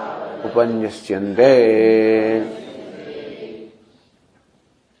Upanyasyante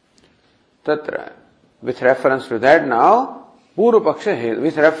Tatra. With reference to that now, Purvapaksha Hetavah,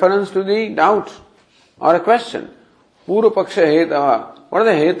 with reference to the doubt or a question, Purvapaksha Hetavah. What are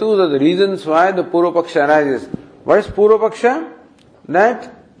the hetus or the reasons why the Purvapaksha arises? What is Purvapaksha? That,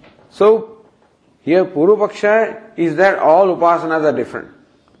 so, here Purvapaksha is that all upasanas are different.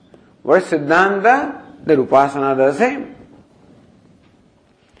 What is Siddhanta? That upasanas are the same.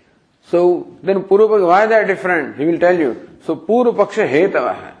 So then Purvapaksha, why they are different? He will tell you. So Purvapaksha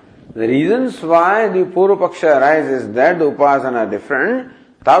Hetavah. The reasons why the Purvapaksha arises that the upasanas are different,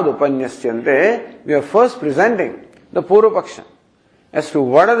 Tad Upanyasyante, we are first presenting the Purvapaksha as to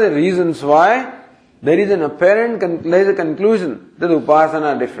what are the reasons why there is an apparent conclusion that the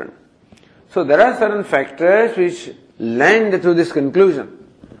upasanas are different. So there are certain factors which lend to this conclusion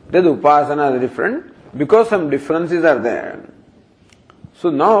that the upasanas are different because some differences are there. So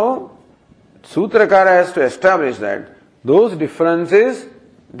now Sutrakara has to establish that those differences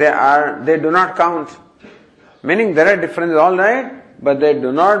they do not count. Meaning there are differences, all right, but they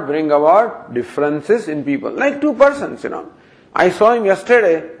do not bring about differences in people. Like two persons, I saw him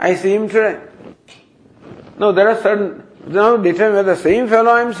yesterday, I see him today. No, there are certain, determine whether the same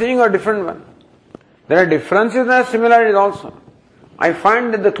fellow I am seeing or different one. There are differences and similarities also. I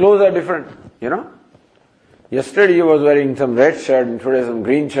find that the clothes are different, Yesterday he was wearing some red shirt and today some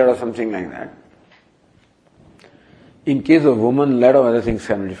green shirt or something like that. In case of women, a lot of other things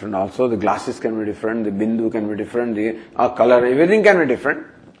can be different also. The glasses can be different, the bindu can be different, the color, everything can be different.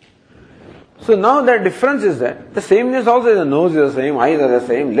 So now that difference is there. The sameness also is, the nose is the same, eyes are the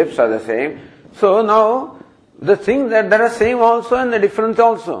same, lips are the same. So now the things that are same also and the difference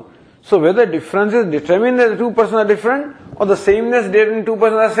also. So whether differences determine that the two persons are different or the sameness determines two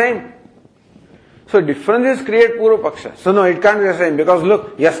persons are same. So differences create Purvapaksha. So no, it can't be the same because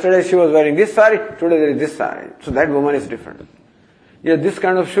look, yesterday she was wearing this sari, today there is this sari. So that woman is different. Yeah, this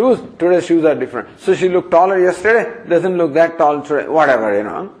kind of shoes, today's shoes are different. So she looked taller yesterday, doesn't look that tall today, whatever,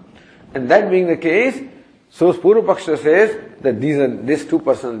 And that being the case, so Purvapaksha says that these two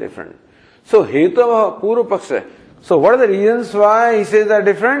persons are different. So Hetava Purvapaksha. So what are the reasons why he says they are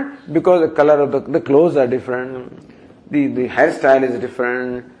different? Because the color of the clothes are different, the hairstyle is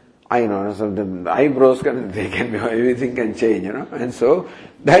different, so the eyebrows everything can change, And so,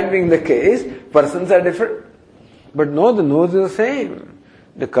 that being the case, persons are different. But no, the nose is the same.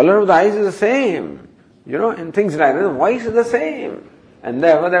 The color of the eyes is the same. And things like that. The voice is the same. And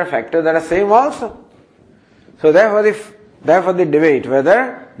therefore there are factors that are same also. So therefore the debate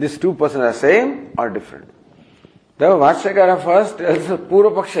whether these two persons are same or different. Therefore Bhashyakara first tells us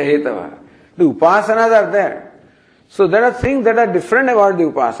Purvapaksha Hetava. The upasanas are there. So there are things that are different about the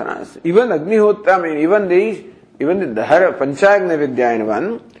upasanas. Even Agnihotra, even the Dahara Panchagna Vidya in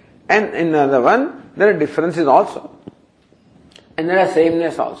one, and in another one, there are differences also. And there are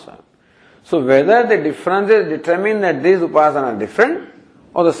sameness also. So whether the differences determine that these upasanas are different,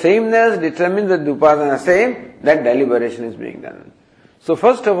 or the sameness determines that the upasana is same, that deliberation is being done. So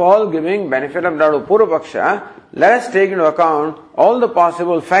first of all, giving benefit of doubt to Purva-paksha, let us take into account all the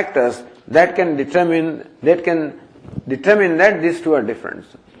possible factors that can determine that these two are different.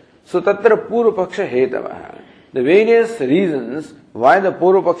 So tatra Purva-paksha hetavaha. The various reasons why the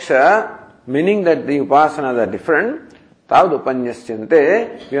Purva-paksha, meaning that the upasanas are different, tavad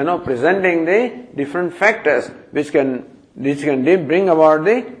upanyasyante, we are now presenting the different factors which can bring about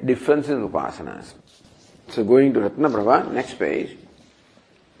the difference in upasanas. So going to Ratnaprabha, next page.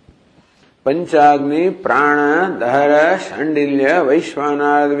 Panchagni, Prana, Dahara, Shandilya,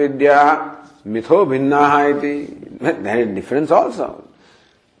 Vaishwanada Vidya, Mitho Bhinnaha iti. There is difference also.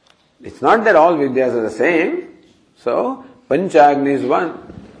 It's not that all Vidyas are the same. So, Panchagni is one,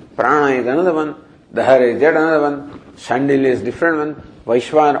 Prana is another one, Dahara is yet another one, Shandilya is different one,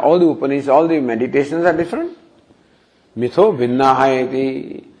 Vaishwana, all the Upanishads, all the meditations are different. Mitho Bhinnaha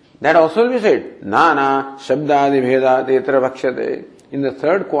iti. That also will be said. Nana, Shabdadi Bheda, Tetra Bhakshate. In the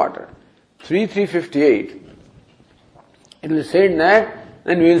third quarter. 358, it will say that,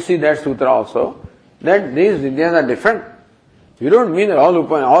 and we will see that sutra also, that these vidyas are different. You don't mean that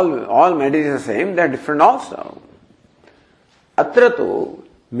all medicine is the same, they are different also. Atratu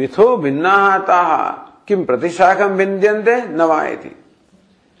mitho bhinnaha taha kim pratishakam vindyante navayati.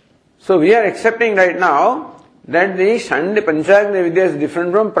 So we are accepting right now that the Panchagni Vidya is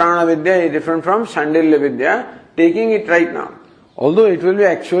different from Prana Vidya, is different from Shandilya Vidya, taking it right now. Although it will be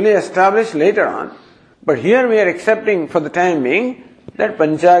actually established later on, but here we are accepting for the time being that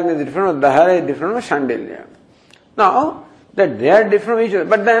Panchagni is different from Dahara is different from Shandilya. Now, that they are different from each other,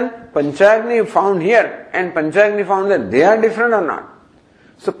 but then Panchagni found here and Panchagni found that they are different or not.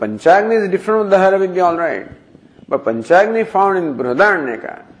 So Panchagni is different from Dahara Vidya, alright. But Panchagni found in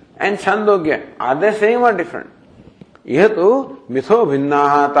Brihadaranyaka and Chandogya, are they same or different? Ihatu mitho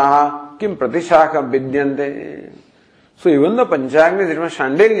bhinnaha taha kim pratishaka vidyante. So even though Panchagni is different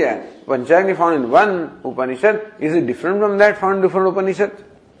from Shandilya, Panchagni found in one Upanishad, is it different from that found in different Upanishad?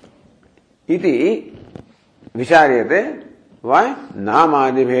 Iti vicharyate. Why?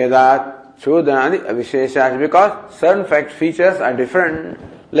 Namadi bhedat chodhanadi avisheshas. Because certain fact features are different,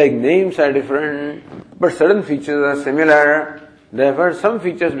 like names are different, but certain features are similar. Therefore, some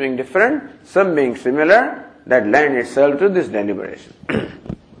features being different, some being similar, that lend itself to this deliberation.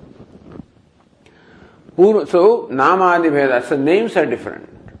 So, Namadi Bheda, so names are different.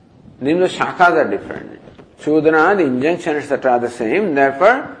 Names of shakhas are different. Chodhana, the injunction, etc. are the same.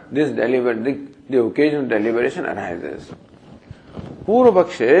 Therefore, the occasion of deliberation arises.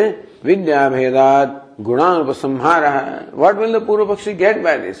 Purva-pakshe, Vidya Bhedat, Gunanupasamhara. What will the Purva-pakshi get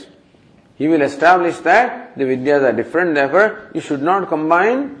by this? He will establish that the Vidyas are different, therefore, you should not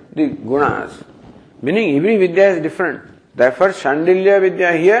combine the Gunas. Meaning, every Vidya is different. Therefore, Shandilya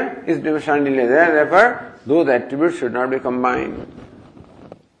Vidya here is different Shandilya there. Therefore, those attributes should not be combined.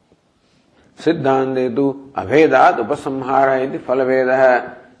 Siddhante tu abhedat upasamhara iti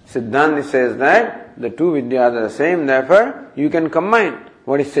phalavedaha. Siddhante says that the two Vidyas are the same, therefore, you can combine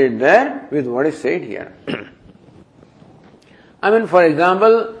what is said there with what is said here. I mean, for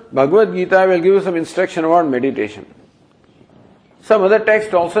example, Bhagavad Gita will give you some instruction about meditation. Some other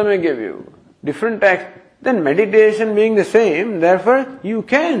text also may give you different text. Then meditation being the same, therefore you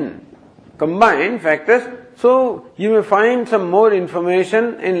can combine factors. So you may find some more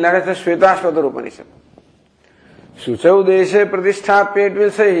information in, let us say, Shvetashvatar Upanishad. Suchau deshe pratisthapya, it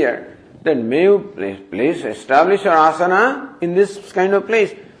will say here, that may you establish your asana in this kind of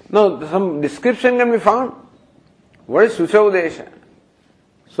place. Now, some description can be found. What is Suchau desha?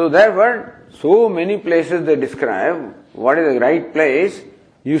 So therefore, so many places they describe what is the right place.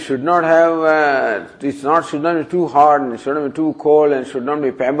 You should not have, should not be too hot and should not be too cold and should not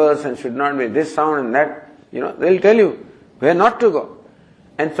be pebbles and should not be this sound and that. They'll tell you where not to go.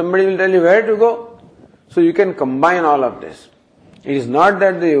 And somebody will tell you where to go. So you can combine all of this. It is not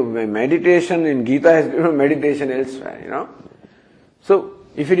that the meditation in Gita has given meditation elsewhere, So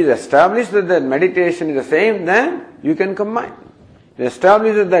if it is established that the meditation is the same, then you can combine. If it is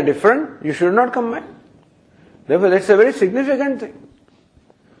established that they are different, you should not combine. Therefore, that's a very significant thing.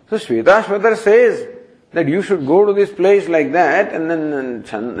 So Shvetashvatar says that you should go to this place like that, and then,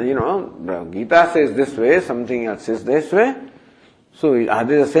 Gita says this way, something else says this way. So are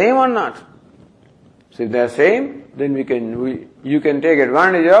they the same or not? So if they are same, then you can take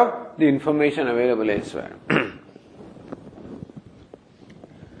advantage of the information available elsewhere.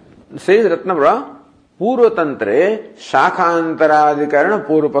 Says Ratnavara, Purvatantre Shakhantaradhikarana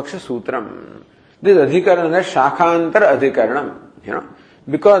Purvapaksha Sutram. This adhikaranam is Shakhantara adhikaranam,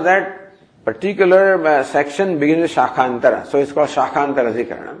 because that particular section begins with Shakhantara. So it's called Shakhantara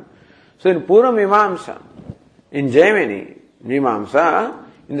Adhikaranam. So in Purva Mimamsa, in Jaimini Mimamsa,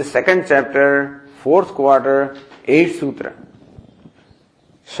 in the second chapter, fourth quarter, 8th sutra,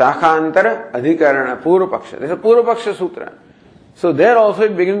 Shakhantara Adhikarana Purva Paksha. This is a Purva Paksha sutra. So there also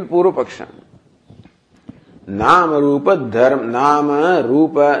it begins with Purva Paksha. Nama Rupa Dharma, Nama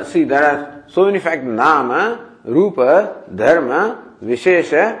Rupa. See, there are so many factors. Nama, Rupa, Dharma,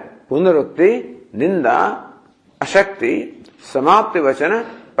 Vishesha, Punarukti, Ninda, Ashakti, Samapti Vachana,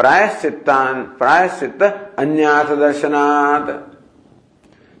 Prayaschitta, Anyatha Darshanat,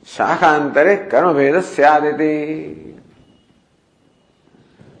 Shakhantare Karma Veda Syaditi.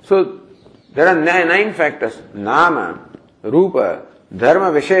 So there are 9 factors. Nama, Rupa,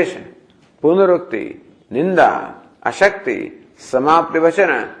 Dharma Vishesha, Punarukti, Ninda, Ashakti, Samapti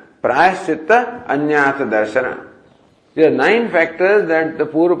Vachana, Prayaschitta, Anyatha Darshana. There are 9 factors that the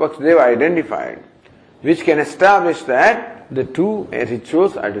Purva Pakshadeva identified, which can establish that the two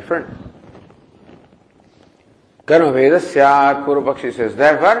rituals are different. Karma Veda Syat, Purva Pakshi says.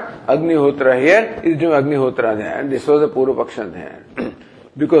 Therefore, Agnihotra here is doing Agnihotra there. This was the Purva Paksha there.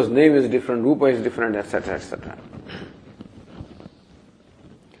 Because name is different, Rupa is different, etc., etc.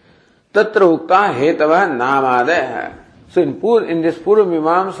 Tatra Ukta Hetava Namadaya. So in this Purva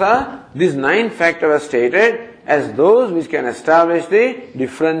Mimamsa, these 9 factors are stated as those which can establish the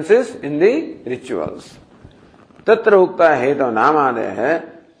differences in the rituals. Tatra Ukta Hetava Namadaya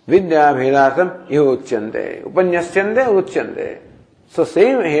Vidya Bhedartham Ihuchyante. Upanyasyante Uchyante. So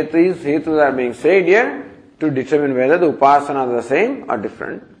same hetus are being said here to determine whether the upasanas are the same or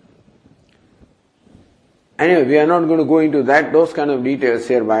different. Anyway, we are not going to go into those kind of details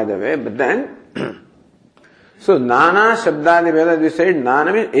here, by the way, but then, so Nana Shabdadi Veda, we said,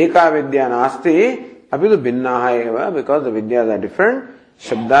 Nana means Eka Vidya Nasti, Apidu Binnaha Eva, because the Vidyas are different.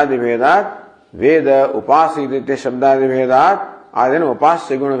 Shabdadi Vedat, Veda, Upasiditya Shabdadi Vedat, and then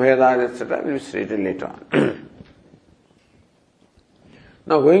Upasya Guna Vedat, etc. will be stated later on.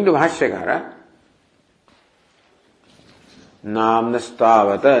 Now going to Bhashyakara,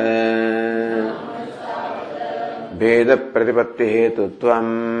 Namnasthavata Veda Pratipatti Hetutvam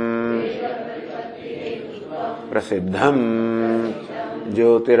Prasiddham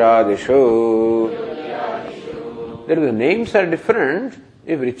Jyotiradishu. There the names are different.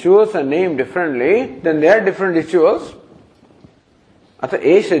 If rituals are named differently, then they are different rituals. Atha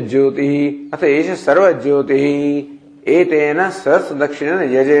Esha Jyoti, Atha Esha Sarva Jyoti, Etena Sas Dakshina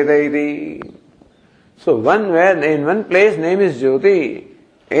Yajeta iti. So in one place name is Jyoti,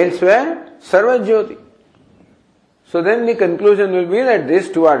 elsewhere Sarva Jyoti. So then the conclusion will be that these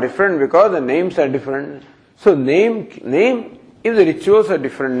two are different because the names are different. So name, if the rituals are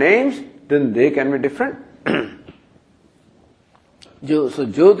different names, then they can be different. So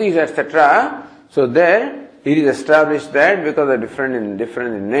Jyotis, etc. So there it is established that because they are different in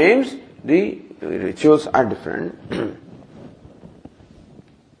names, the rituals are different.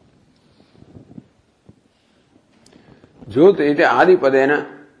 Jyoti iti adipadena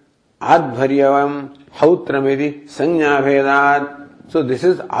adbharyavam hautramiti sanya vedat. So this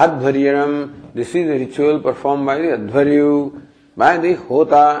is adbharyaram. This is the ritual performed by the adbharyu, by the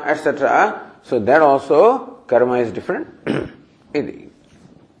hota, etc. So that also karma is different.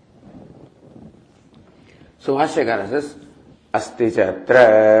 So Bhashyakara says, Asti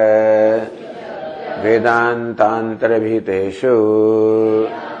chatra Vedantantara bhiteshu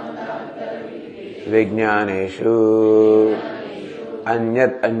Vijnaneshu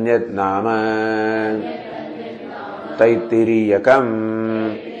Anyat nama Taitiriyakam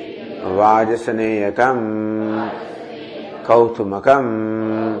Vajasaneyakam Kautumakam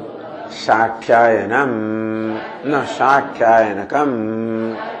Shakyayanam Shakyayanakam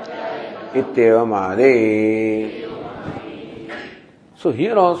Ityavamade. So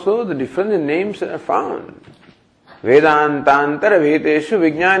here also the difference in names are found. Vedantantara Veteshu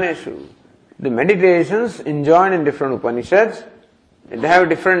Vijnaneshu. The meditations enjoined in different Upanishads, they have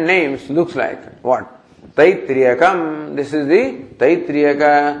different names, looks like what? Taitriyakam, this is the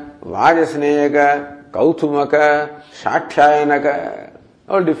Taitriyaka, Vajasneyaka, Kautumaka, Shakshayanaka.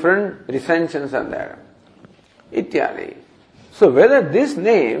 All different recensions are there. Ityadi. So whether these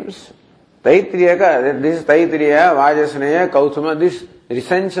names, Taitriyaka, this is Taitriya, Vajasneya, Kautuma, these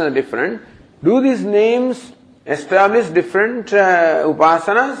recensions are different. Do these names establish different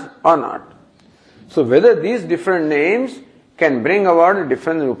upasanas or not? So whether these different names can bring about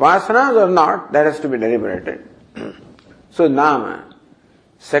different upasanas or not, that has to be deliberated. So Nama.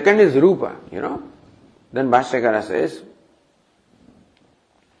 Second is Rupa, Then Bhashyakara says,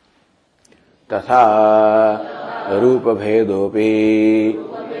 Tatha Rupa Bhedopi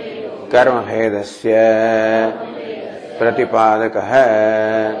कर्म भेदस्य प्रतिपादकः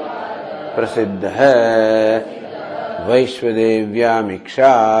प्रसिद्धः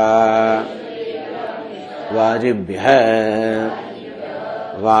वैश्वदेव्यामीक्षा वाजिभ्यः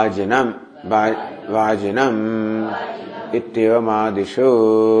वाजिनम् इत्येवमादिषु.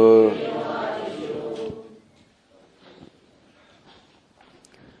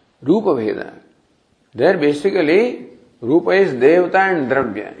 Rupa Veda. There basically Rupa is Devata and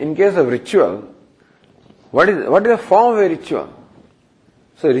Dravya. In case of ritual, what is the form of a ritual?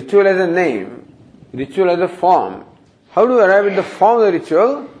 So ritual as a name, ritual as a form. How do you arrive at the form of the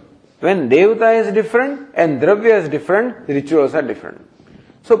ritual? When Devata is different and Dravya is different, the rituals are different.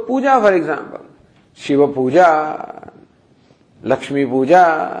 So puja, for example, Shiva puja, Lakshmi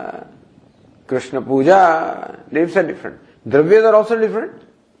puja, Krishna puja, names are different. Dravyas are also different.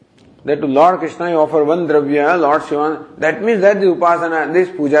 That to Lord Krishna you offer one dravya, Lord Shiva, that means that the upasana, these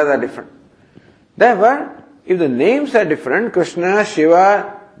pujas are different. Therefore, if the names are different, Krishna,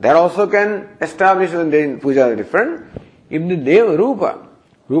 Shiva, that also can establish that the pujas are different. If the Rupa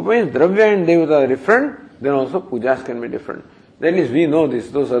means dravya and devata are different, then also pujas can be different. At least we know this.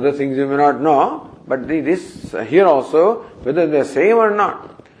 Those other things you may not know, but this here also, whether they are same or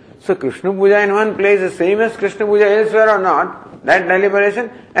not. So Krishna puja in one place is same as Krishna puja elsewhere or not, that deliberation,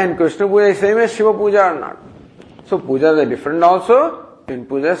 and Krishna puja is same as Shiva puja or not. So pujas are different also, and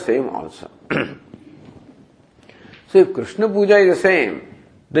puja is same also. So if Krishna puja is the same,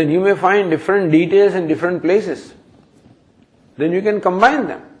 then you may find different details in different places. Then you can combine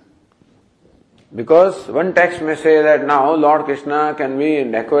them. Because one text may say that now Lord Krishna can be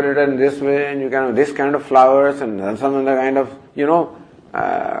decorated in this way, and you can have this kind of flowers and some other kind of,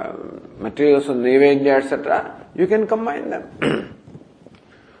 materials of Nevedya, etc. You can combine them.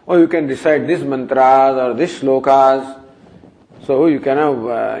 Or you can recite this mantras or this shlokas. So you can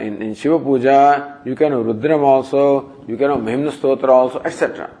have, in Shiva Puja, you can have Rudram also, you can have Mahimna Stotra also,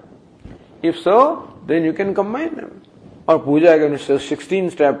 etc. If so, then you can combine them. Or Puja, again,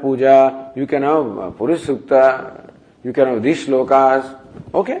 16-step Puja, you can have Purush Sukta, you can have these shlokas.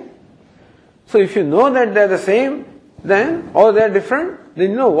 Okay? So if you know that they are the same, then, or they are different,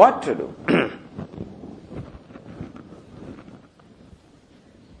 then you know what to do.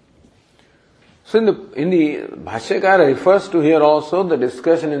 So in the Bhashyakara refers to here also the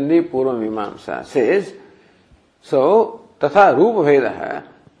discussion in the Purva Mimamsa. Says, so, tatha Rupa Vedaha,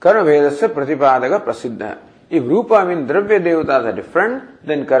 Karma Vedasya Pratipadaka Prasiddha. If Rupa means Dravya Devatas are different,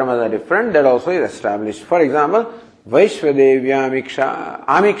 then Karmas are different, that also is established. For example, Vaishvadevya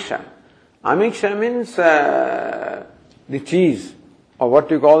Amiksha. Amiksha means the cheese, or what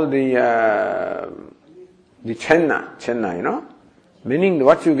you call the chenna, meaning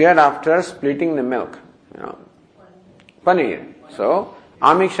what you get after splitting the milk, paneer. So,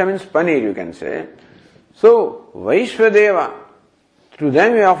 Amiksha means paneer, you can say. So, Vaishvadeva, to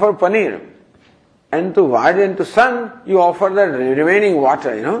them you offer paneer, and to Vaja and to sun, you offer the remaining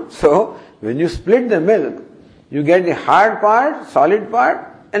water, So, when you split the milk, you get the hard part, solid part,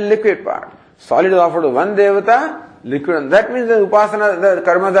 and liquid part. Solid is offered to one devata, liquid, and that means the upasana, the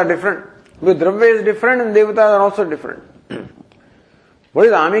karmas are different. Because dravya is different and devatas are also different. What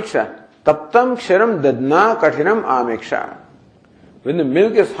is amiksha? Taptam ksharam dadna katinam amiksha. When the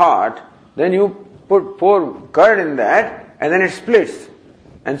milk is hot, then you pour curd in that, and then it splits.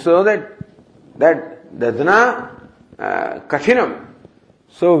 And so that dadna katinam.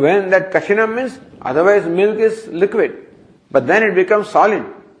 So when that katinam means, otherwise milk is liquid, but then it becomes solid.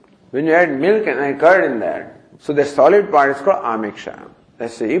 When you add milk and curd in that, so the solid part is called amiksha.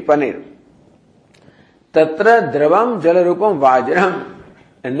 Let's say paneer. Tatra dravam jalarupam vajinam.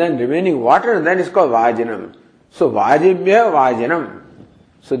 And then remaining water, that is called vajinam. So vajibhya vajinam.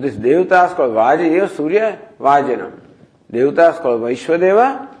 So this devata is called Vaji, Surya, Vajinam. Devata is called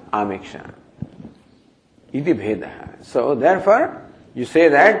Vaishvadeva, Amiksha. Iti bhedaha. So therefore, you say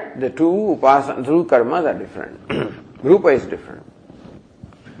that the two karmas are different. Rupa is different.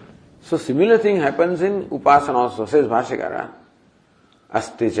 So similar thing happens in upasana also, says Bhashyakara.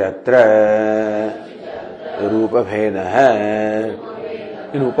 Asti chatra rupa bhedaha.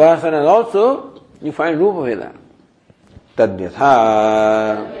 In upasana also, you find rupa bheda.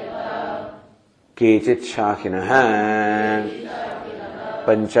 Tadyatha kechit shakhinaha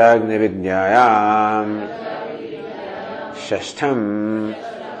panchagni vidyayam shashtham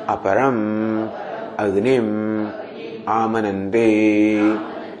aparam agnim amanante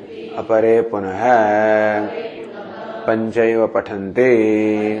apare punaha panchaiva pathante.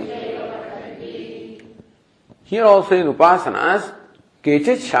 Here also in upasanas,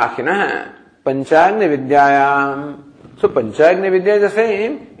 kechit shakhinaha panchagni vidyayam. So Panchagni Vidya is the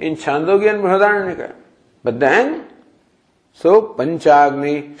same in Chandogya and Brihadaranyaka. But then, so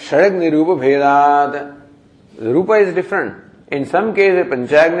Panchagni, Shadagni Rupa Bhedad. The Rupa is different. In some cases,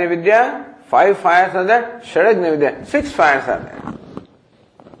 Panchagni Vidya, 5 fires are there. Shadagni Vidya, 6 fires are there.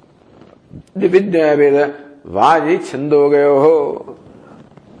 The Vidya Veda, Vaji Chandogayoho.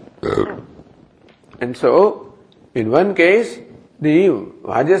 And so, in one case, the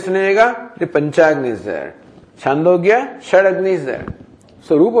Vajasnega, the Panchagni is there. Chandogya, Shadagni is there.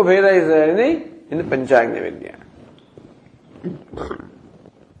 So Rupa Bheda is there in the Panchagni Vidya.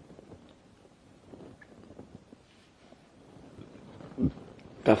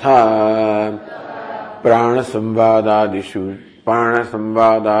 तथा प्राण संवादादिषु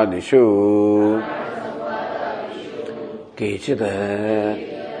केचित्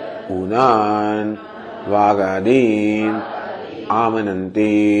ऊनान् वागादीन्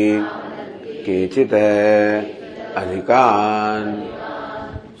आमनन्ति केचित् अधिकान्.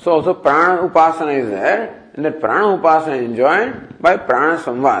 So also prana upasana is there, and that prana upasana is enjoined by prana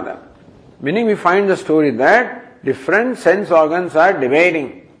samvada. Meaning we find the story that different sense organs are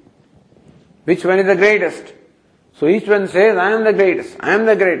debating which one is the greatest. So each one says, I am the greatest, I am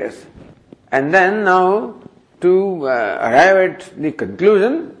the greatest. And then now to arrive at the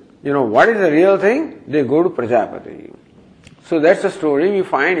conclusion, what is the real thing, they go to Prajapati. So that's the story we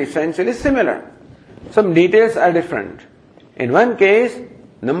find essentially similar. Some details are different. In one case,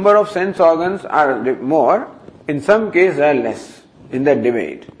 number of sense organs are more, in some cases they are less in that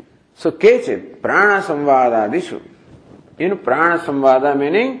debate. So, Kechit, Prana Samvadadishu. Prana Samvada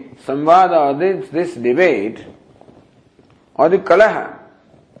meaning Samvada or this debate or the Kalaha,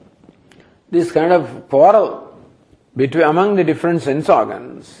 this kind of quarrel among the different sense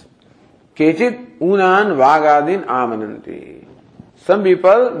organs. Kechit Unan Vagadin Amananti. Some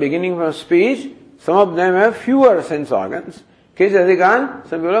people, beginning from speech, some of them have fewer sense organs. Kechit Adhikan,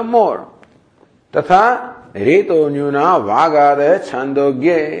 some people have more. Tatha Reto Nyuna Vagada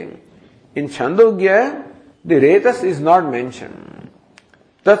Chandogya. In Chandogya, the Retas is not mentioned.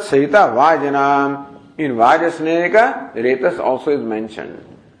 Tat Saita Vajanam. In Vajasneka, Retas also is mentioned.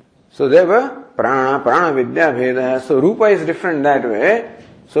 So there were Prana Vidya Bheda. So Rupa is different that way.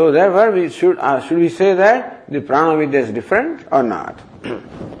 So therefore we should we say that the Prana Vidya is different or not?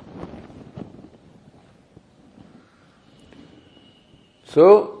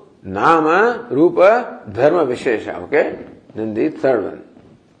 So Nama, Rupa, Dharma Vishesha. Okay? Then the third one.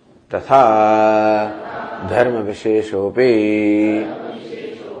 तथा धर्म विशेषोपि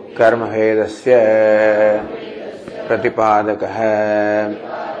कर्म भेदस्य प्रतिपादकः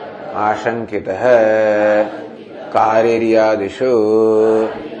आशंकितः कार्यर्यादिषु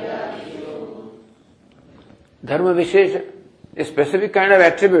धर्म विशेष a specific kind of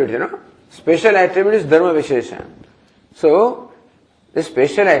attribute, special attribute is dharma vishesha. So the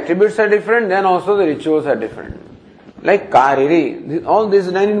special attributes are different, then also the rituals are different. Like Kariri, all this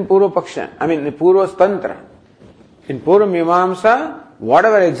is done in Purva Paksha, in Purva Tantra. In Purva Mimamsa,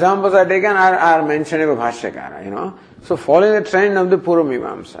 whatever examples are taken are mentioned by Bhashyakara, So following the trend of the Purva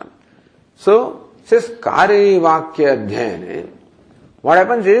Mimamsa. So, it says Kariri Vakya Adhyayane. What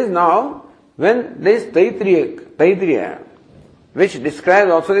happens is now, when there is Taitriya, which describes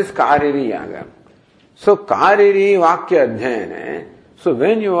also this Kariri Yaga. So Kariri Vakya Adhyayane, so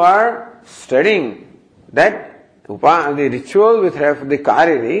when you are studying that the ritual with the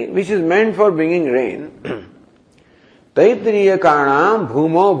Kariri, which is meant for bringing rain, Taitriya Karnam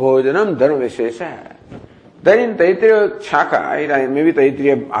Bhumo Bhojanam Dharma Vishesha. Then in Taitriya Chaka, maybe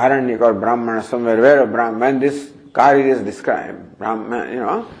Taitriya Aranyak or Brahmana somewhere, where when this Kariri is described,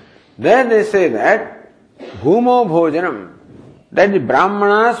 Brahmana, there they say that Bhumo Bhojanam, that the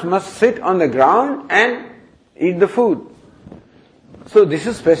Brahmanas must sit on the ground and eat the food. So this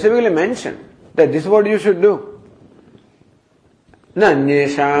is specifically mentioned, that this is what you should do.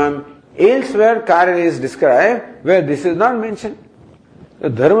 Nanyesham, elsewhere Kariri is described, where this is not mentioned. The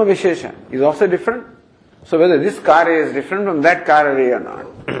Dharma Vishesha is also different. So whether this Kariri is different from that Kariri or not.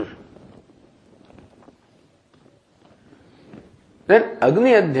 Then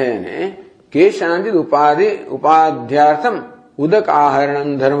Agni Adhyayane, Keshanjit Upadhyartham Udak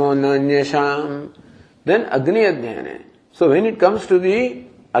Aharanam Dharma Nanyesham. Then Agni Adhyayane. So when it comes to the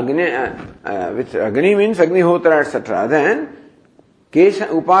Agni, which Agni means Agnihotra, etc., then Kesha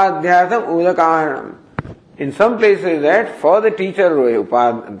Upadhyartham Udak Aharanam. In some places that for the teacher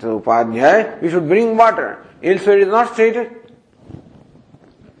Upadhyaya, we should bring water. Elsewhere it is not stated.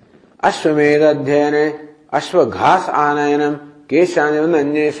 Ashwamedha Adhyayane, Ashwaghas Anayanam, Keshanjam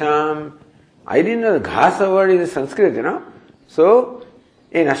Nanyesham. I didn't know the Ghasa word is Sanskrit, So,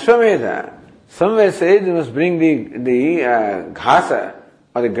 in Ashwamedha, Somewhere says you must bring the ghasa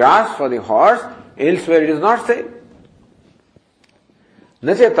or the grass for the horse, elsewhere it is not said.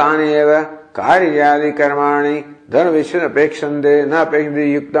 Nache taneva karyadi karmani dharma vishya apekshande na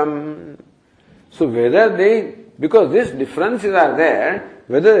apekshande yuktam. So whether because these differences are there,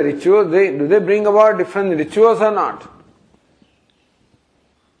 whether the rituals, do they bring about different rituals or not?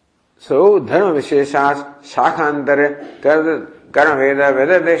 So dharma visheshas shakhantare karma veda,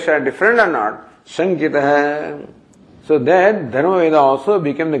 whether they are different or not, shankita hai. So that dharma veda also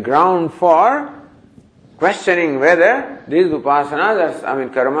became the ground for questioning whether these upasanas,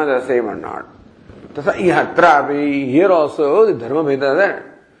 karmas are same or not. Tasa ihatra, here also the dharma veda there.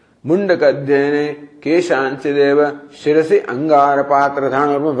 Mundaka adhyayane keshanchideva shirasi angara patra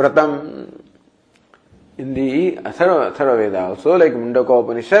dhanarma vratam. In the Atharva Veda also, like Mundaka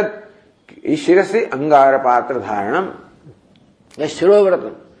Upanishad, shirasi angara patra dharanam. That's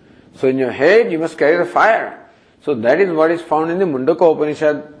Shirovratam. So in your head you must carry the fire. So that is what is found in the Mundaka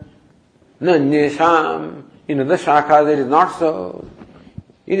Upanishad. Nanyesham. In other shakhas it is not so.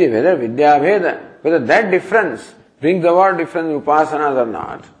 It is whether Vidya Veda, whether that difference brings about different upasanas or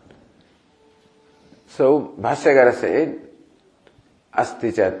not. So Bhashyakara said,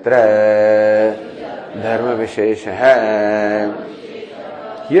 Asti chatra dharma vishesha hai.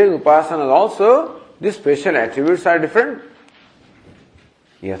 Here upasanas also, these special attributes are different.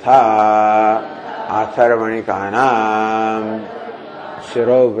 Yatha atharvanikanam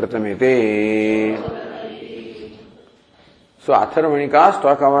shirovratamiti. So atharvanikas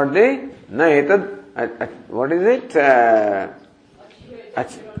talk about the na etad, what is it?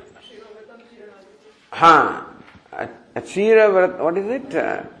 Achira vrat, what is it?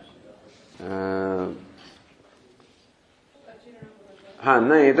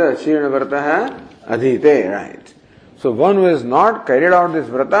 Na etad achira vrataha adhite, right. So one who has not carried out this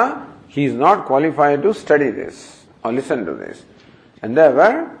vrata, he is not qualified to study this or listen to this. And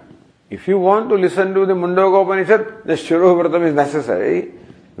therefore, if you want to listen to the Mundaka Upanishad, the Shiro Vratam is necessary,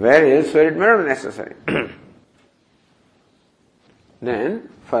 where elsewhere it may not be necessary. Then,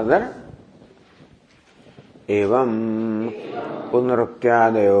 further, Evam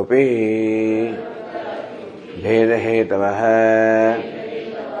Punaruktyadayopi Bhedahetavaha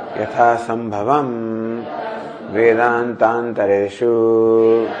Yatha Sambhavam Vedantantareshu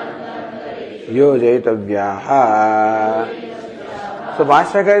Yojayitavyaha. So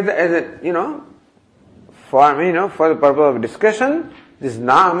Bhashyakara is, for the purpose of discussion, this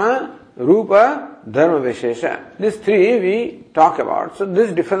Nama, Rupa, Dharma, Vishesha. These three we talk about. So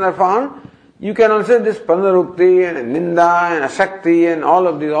this difference are found. You can also this Panarukti and Ninda and Ashakti and all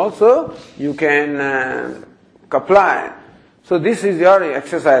of these also you can apply. So this is your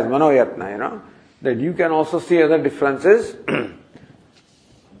exercise, Manoyatna, that you can also see other differences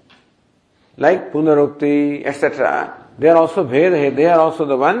like Punarukti, etc. They are also Bheda, they are also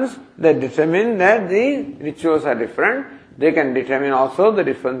the ones that determine that the rituals are different. They can determine also the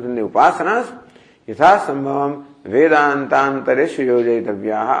difference in the upasanas. Yatha sambhavam vedantantareshu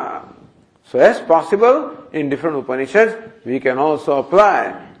yojayitavyaha. So as possible, in different Upanishads, we can also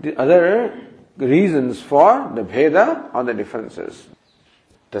apply the other reasons for the Bheda or the differences.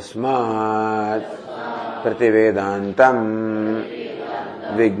 Tasmat prativedantam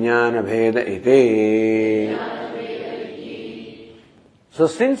vijnana bheda iti. So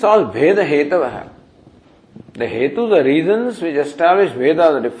since all Bheda hetavaha, the hetu, the reasons which establish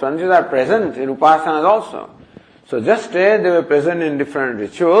Veda, the differences are present in Upasanas also. So just as they were present in different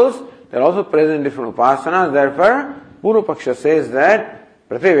rituals, they are also present in different Upasanas. Therefore, Purva Paksha says that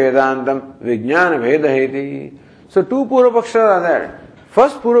Prativedantam Vijnana Bheda heti. So two Purva Pakshas are there.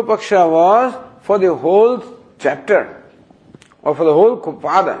 First Purva Paksha was for the whole chapter or for the whole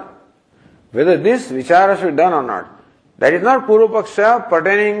pada, whether this vichara should be done or not. That is not Purva Paksha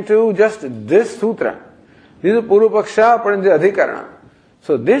pertaining to just this sutra. This is Purva Paksha pertaining to the Adhikarana.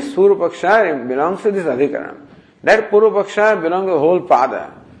 So this Purva Paksha belongs to this Adhikarana. That Purva Paksha belongs to the whole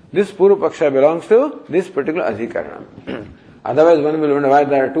pada. This Purva Paksha belongs to this particular Adhikarana. Otherwise one will wonder why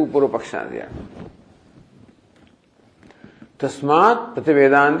there are two Purva Pakshas here. Tasmat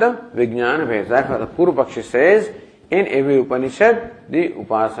Prativedanta Vijnana Bheda. Therefore the Purva Paksha says in every Upanishad the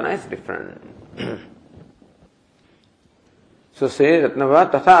Upasana is different. So says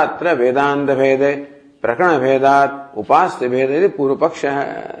Ratnava Tatha Atra Vedanta Bhede Prakarana Bhedat Upasya Bheda Purva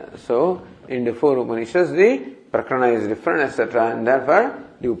Paksha. So in the four Upanishads the Prakarana is different, etc. And therefore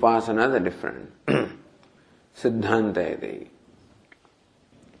the Upasanas are different. Siddhanta iti.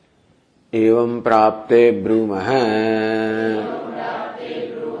 Evam prapte brumaha.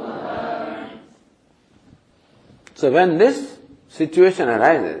 So when this situation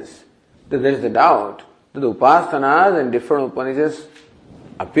arises, that there is the doubt that the upasanas in different Upanishads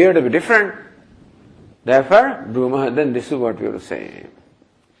appear to be different. Therefore, Brahma, then this is what we have to say.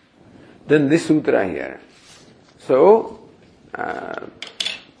 Then this sutra here. So,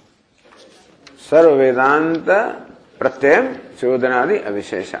 Sarva Vedanta Pratyam Chodanadi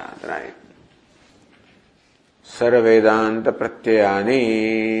Avisheshat, right? Sarva Vedanta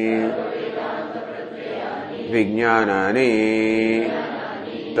Pratyayani Vijnanani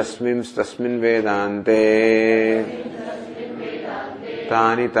Tasmin Vedante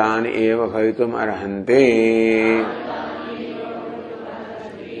Tani eva bhavitum arhante.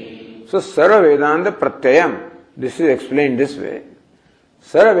 So Sarva Vedanta Pratyayam, this is explained this way.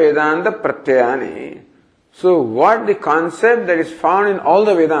 Sarva Vedanta Pratyayani. So what the concept that is found in all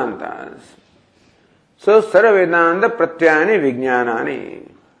the Vedantas. So Sarva Vedanta Pratyayani Vijnanani.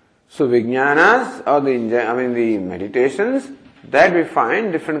 So Vijnanas or the meditations that we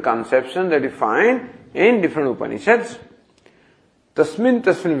find, different conceptions that we find in different Upanishads. Tasmin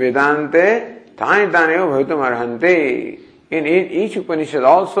Vedante Tani eva bhavitum arhante. In each Upanishad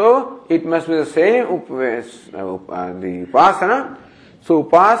also, it must be the same the Upasana. So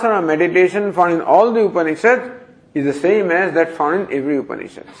Upasana meditation found in all the Upanishads is the same as that found in every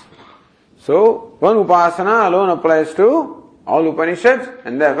Upanishad. So one Upasana alone applies to all Upanishads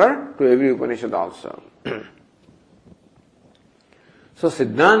and therefore to every Upanishad also. So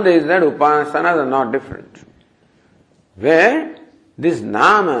Siddhanta is that Upasanas are not different. Where this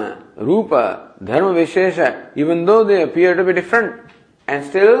Nama, Rupa, Dharma Vishesha, even though they appear to be different, and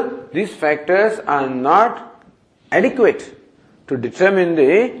still these factors are not adequate to determine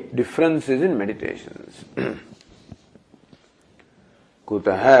the differences in meditations.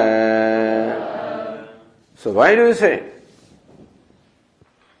 Kutaha. So why do you say?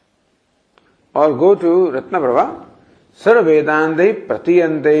 Or go to Ratnaprabha. Sarva Vedante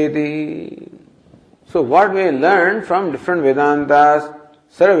Pratiyanteti. So what we learn from different Vedantas,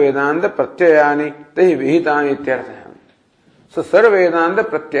 Sarva Vedanta Pratyayani Tahi Vihitani Ityartha. So Sarva Vedanta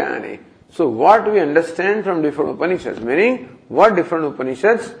Pratyayani. So what we understand from different Upanishads, meaning what different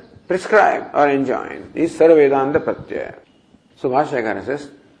Upanishads prescribe or enjoin, is Sarva Vedanta Pratyaya. So Bhashyakara says,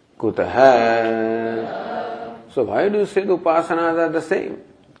 Kutaha. So why do you say the Upasanas are the same?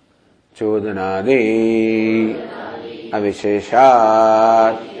 Chodanadi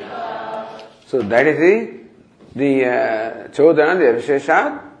Avisheshat. So that is the Chodana, the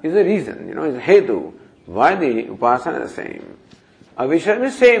Avisheshat is the reason, is the hetu. Why the Upasana is the same? Avisheshat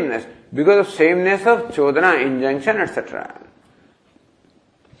is sameness. Because of sameness of Chodana, injunction, etc.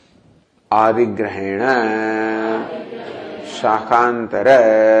 Adigrahena, Shakantara,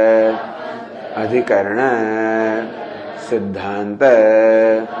 Adhikarana,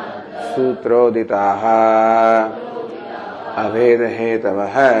 Siddhanta, Sutroditaha,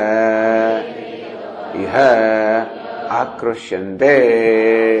 Avedhetavaha, Iha, Akrushyante.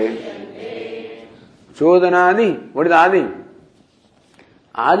 Chodanadi, what is Adi?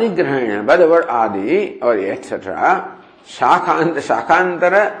 Adi Grahana, by the word Adi or etc.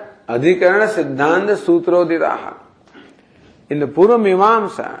 Shakantara, Adhikarana, Siddhanta, Sutroditaha. In the Purva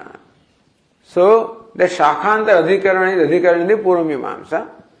Mimamsa, so the Shakantara Adhikarana is Adhikarana in the Purva Mimamsa.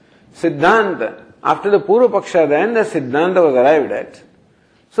 Siddhanta, after the Purva Paksha, then the Siddhanta was arrived at.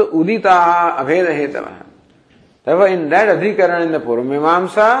 So Uditaha, Avedhetavaha. Therefore, in that Adhikarana in the Purva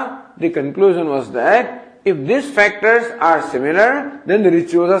Mimamsa, the conclusion was that if these factors are similar, then the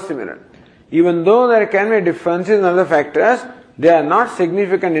rituals are similar. Even though there can be differences in other factors, they are not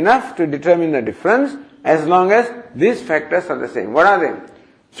significant enough to determine the difference as long as these factors are the same. What are they?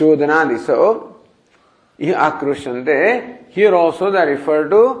 Chodanadi. So, Akrushante, here also they are referred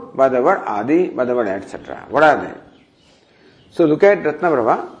to by the word Adi, by the word etc. What are they? So look at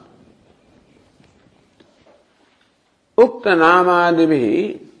Ratnaprabha. Ukta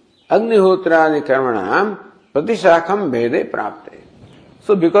Namadibhi Agnihotradi Karmanam Pratishakham Bhede Prapte.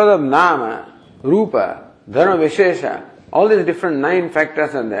 So because of Nama, Rupa, Dharma Vishesha, all these different 9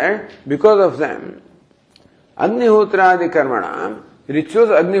 factors are there, because of them, Agnihotradi Karmanam, rituals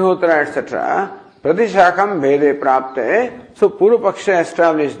Agnihotra, etc., Pratishakham Bhede Prapte. So Purva Paksha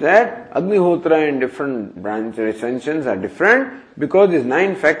established that Agnihotra in different branch recensions are different because these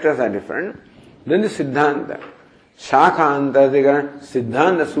 9 factors are different. Then the Siddhanta. Shakhanta Adhikarana,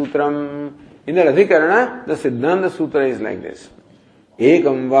 Siddhanta Sutram. In the Adhikarana, the Siddhanta Sutra is like this.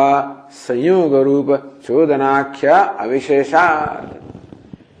 Ekam va Sanyoga Rupa Chodanakhya Avisheshat.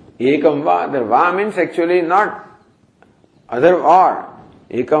 Ekam va, the va means actually not other or.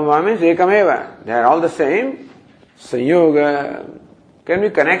 Ekam va means ekameva. They are all the same. Sanyoga can be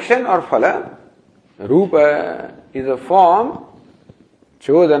connection or phala. Rupa is a form.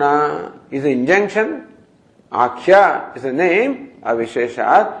 Chodana is the injunction, Akhya is the name,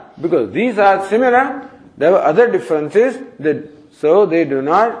 Avisheshat, because these are similar, there were other differences, so they do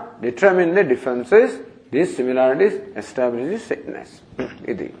not determine the differences, these similarities establish the sameness.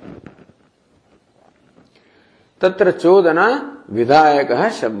 Tatra Chodana Vidayaka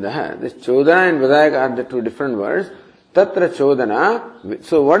Shabda. This Chodana and Vidayaka are the two different words. Tatra Chodana.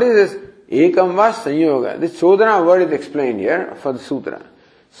 So what is this? Ekam va Sanyoga. This Chodana word is explained here for the sutra.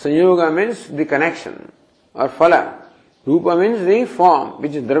 Sanyoga means the connection or phala. Rupa means the form,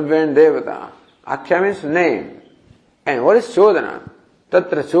 which is Dravya and Devata. Akhya means name. And what is Chodana?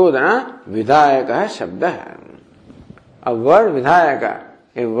 Tatra Chodana Vidayaka Shabda. A word Vidayaka.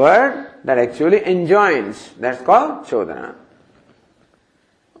 A word that actually enjoins. That's called Chodana.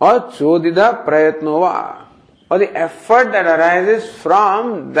 Or Chodida Prayatnova. Or the effort that arises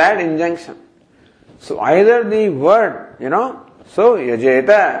from that injunction. So either the word, so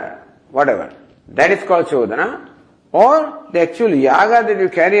Yajeta, whatever, that is called Chodana, or the actual yaga that you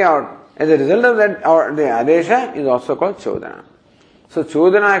carry out as a result of that, or the Adesha is also called Chodana. So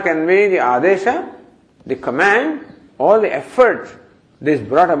Chodana can be the Adesha, the command, or the effort that is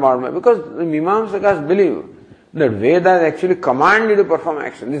brought about, because the Mimamsakas believe that Vedas actually command you to perform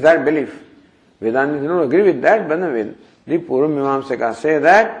action. This is their belief. Vedantis don't agree with that, but the Purva Mimamsakas say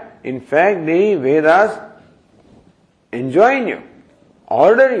that, in fact, the Vedas enjoin you,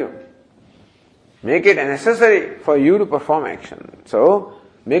 order you, make it necessary for you to perform action. So,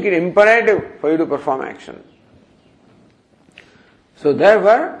 make it imperative for you to perform action. So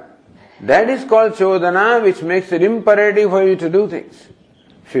therefore, that is called Chodana, which makes it imperative for you to do things.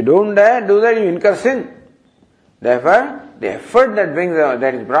 If you don't do that, you incur sin. Therefore, the effort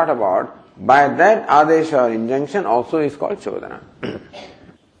that is brought about by that Adesha or injunction also is called Chodana.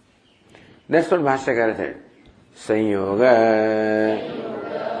 That's what Bhashyakara said. Sanyoga,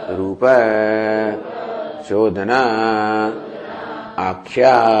 Rupa, Chodana,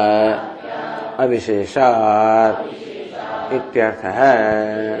 Akhya, Avisheshat, Ityartha.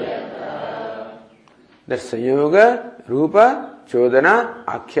 The Sanyoga, Rupa, Chodana,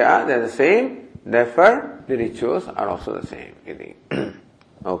 Akhya, they are the same. Therefore, the rituals are also the same.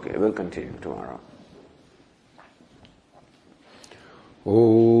 Okay, we'll continue tomorrow.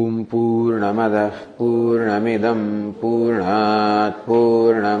 Om Purnamadah Purnamidam Purnat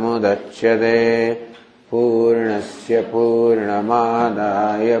Purnamudachyate Purnasya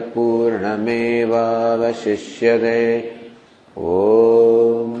Purnamadaya Purnameva Vashishyate.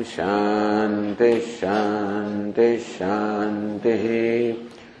 Om Shanti Shanti Shanti.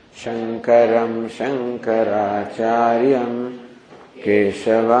 Shankaram Shankaracharyam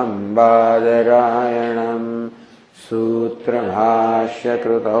Keshavam Badarayanam Sutrabhashya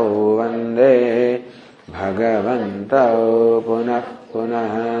Krutau Vande Bhagavantau Punah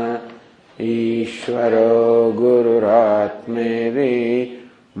Punah Ishvaro Gururatmedi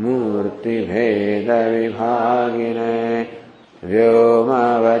Murti Bheda Vibhagine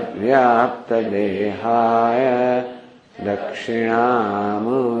Vyomavad Vyapta Dehaya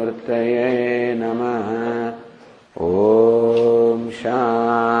Dakshinamurtaye Namaha. Om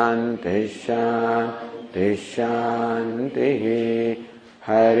Shanti Shanti Shanti.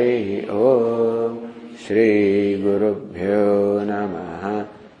 Hari Om. Shri Gurubhyo Namaha.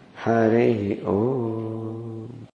 Hari Om.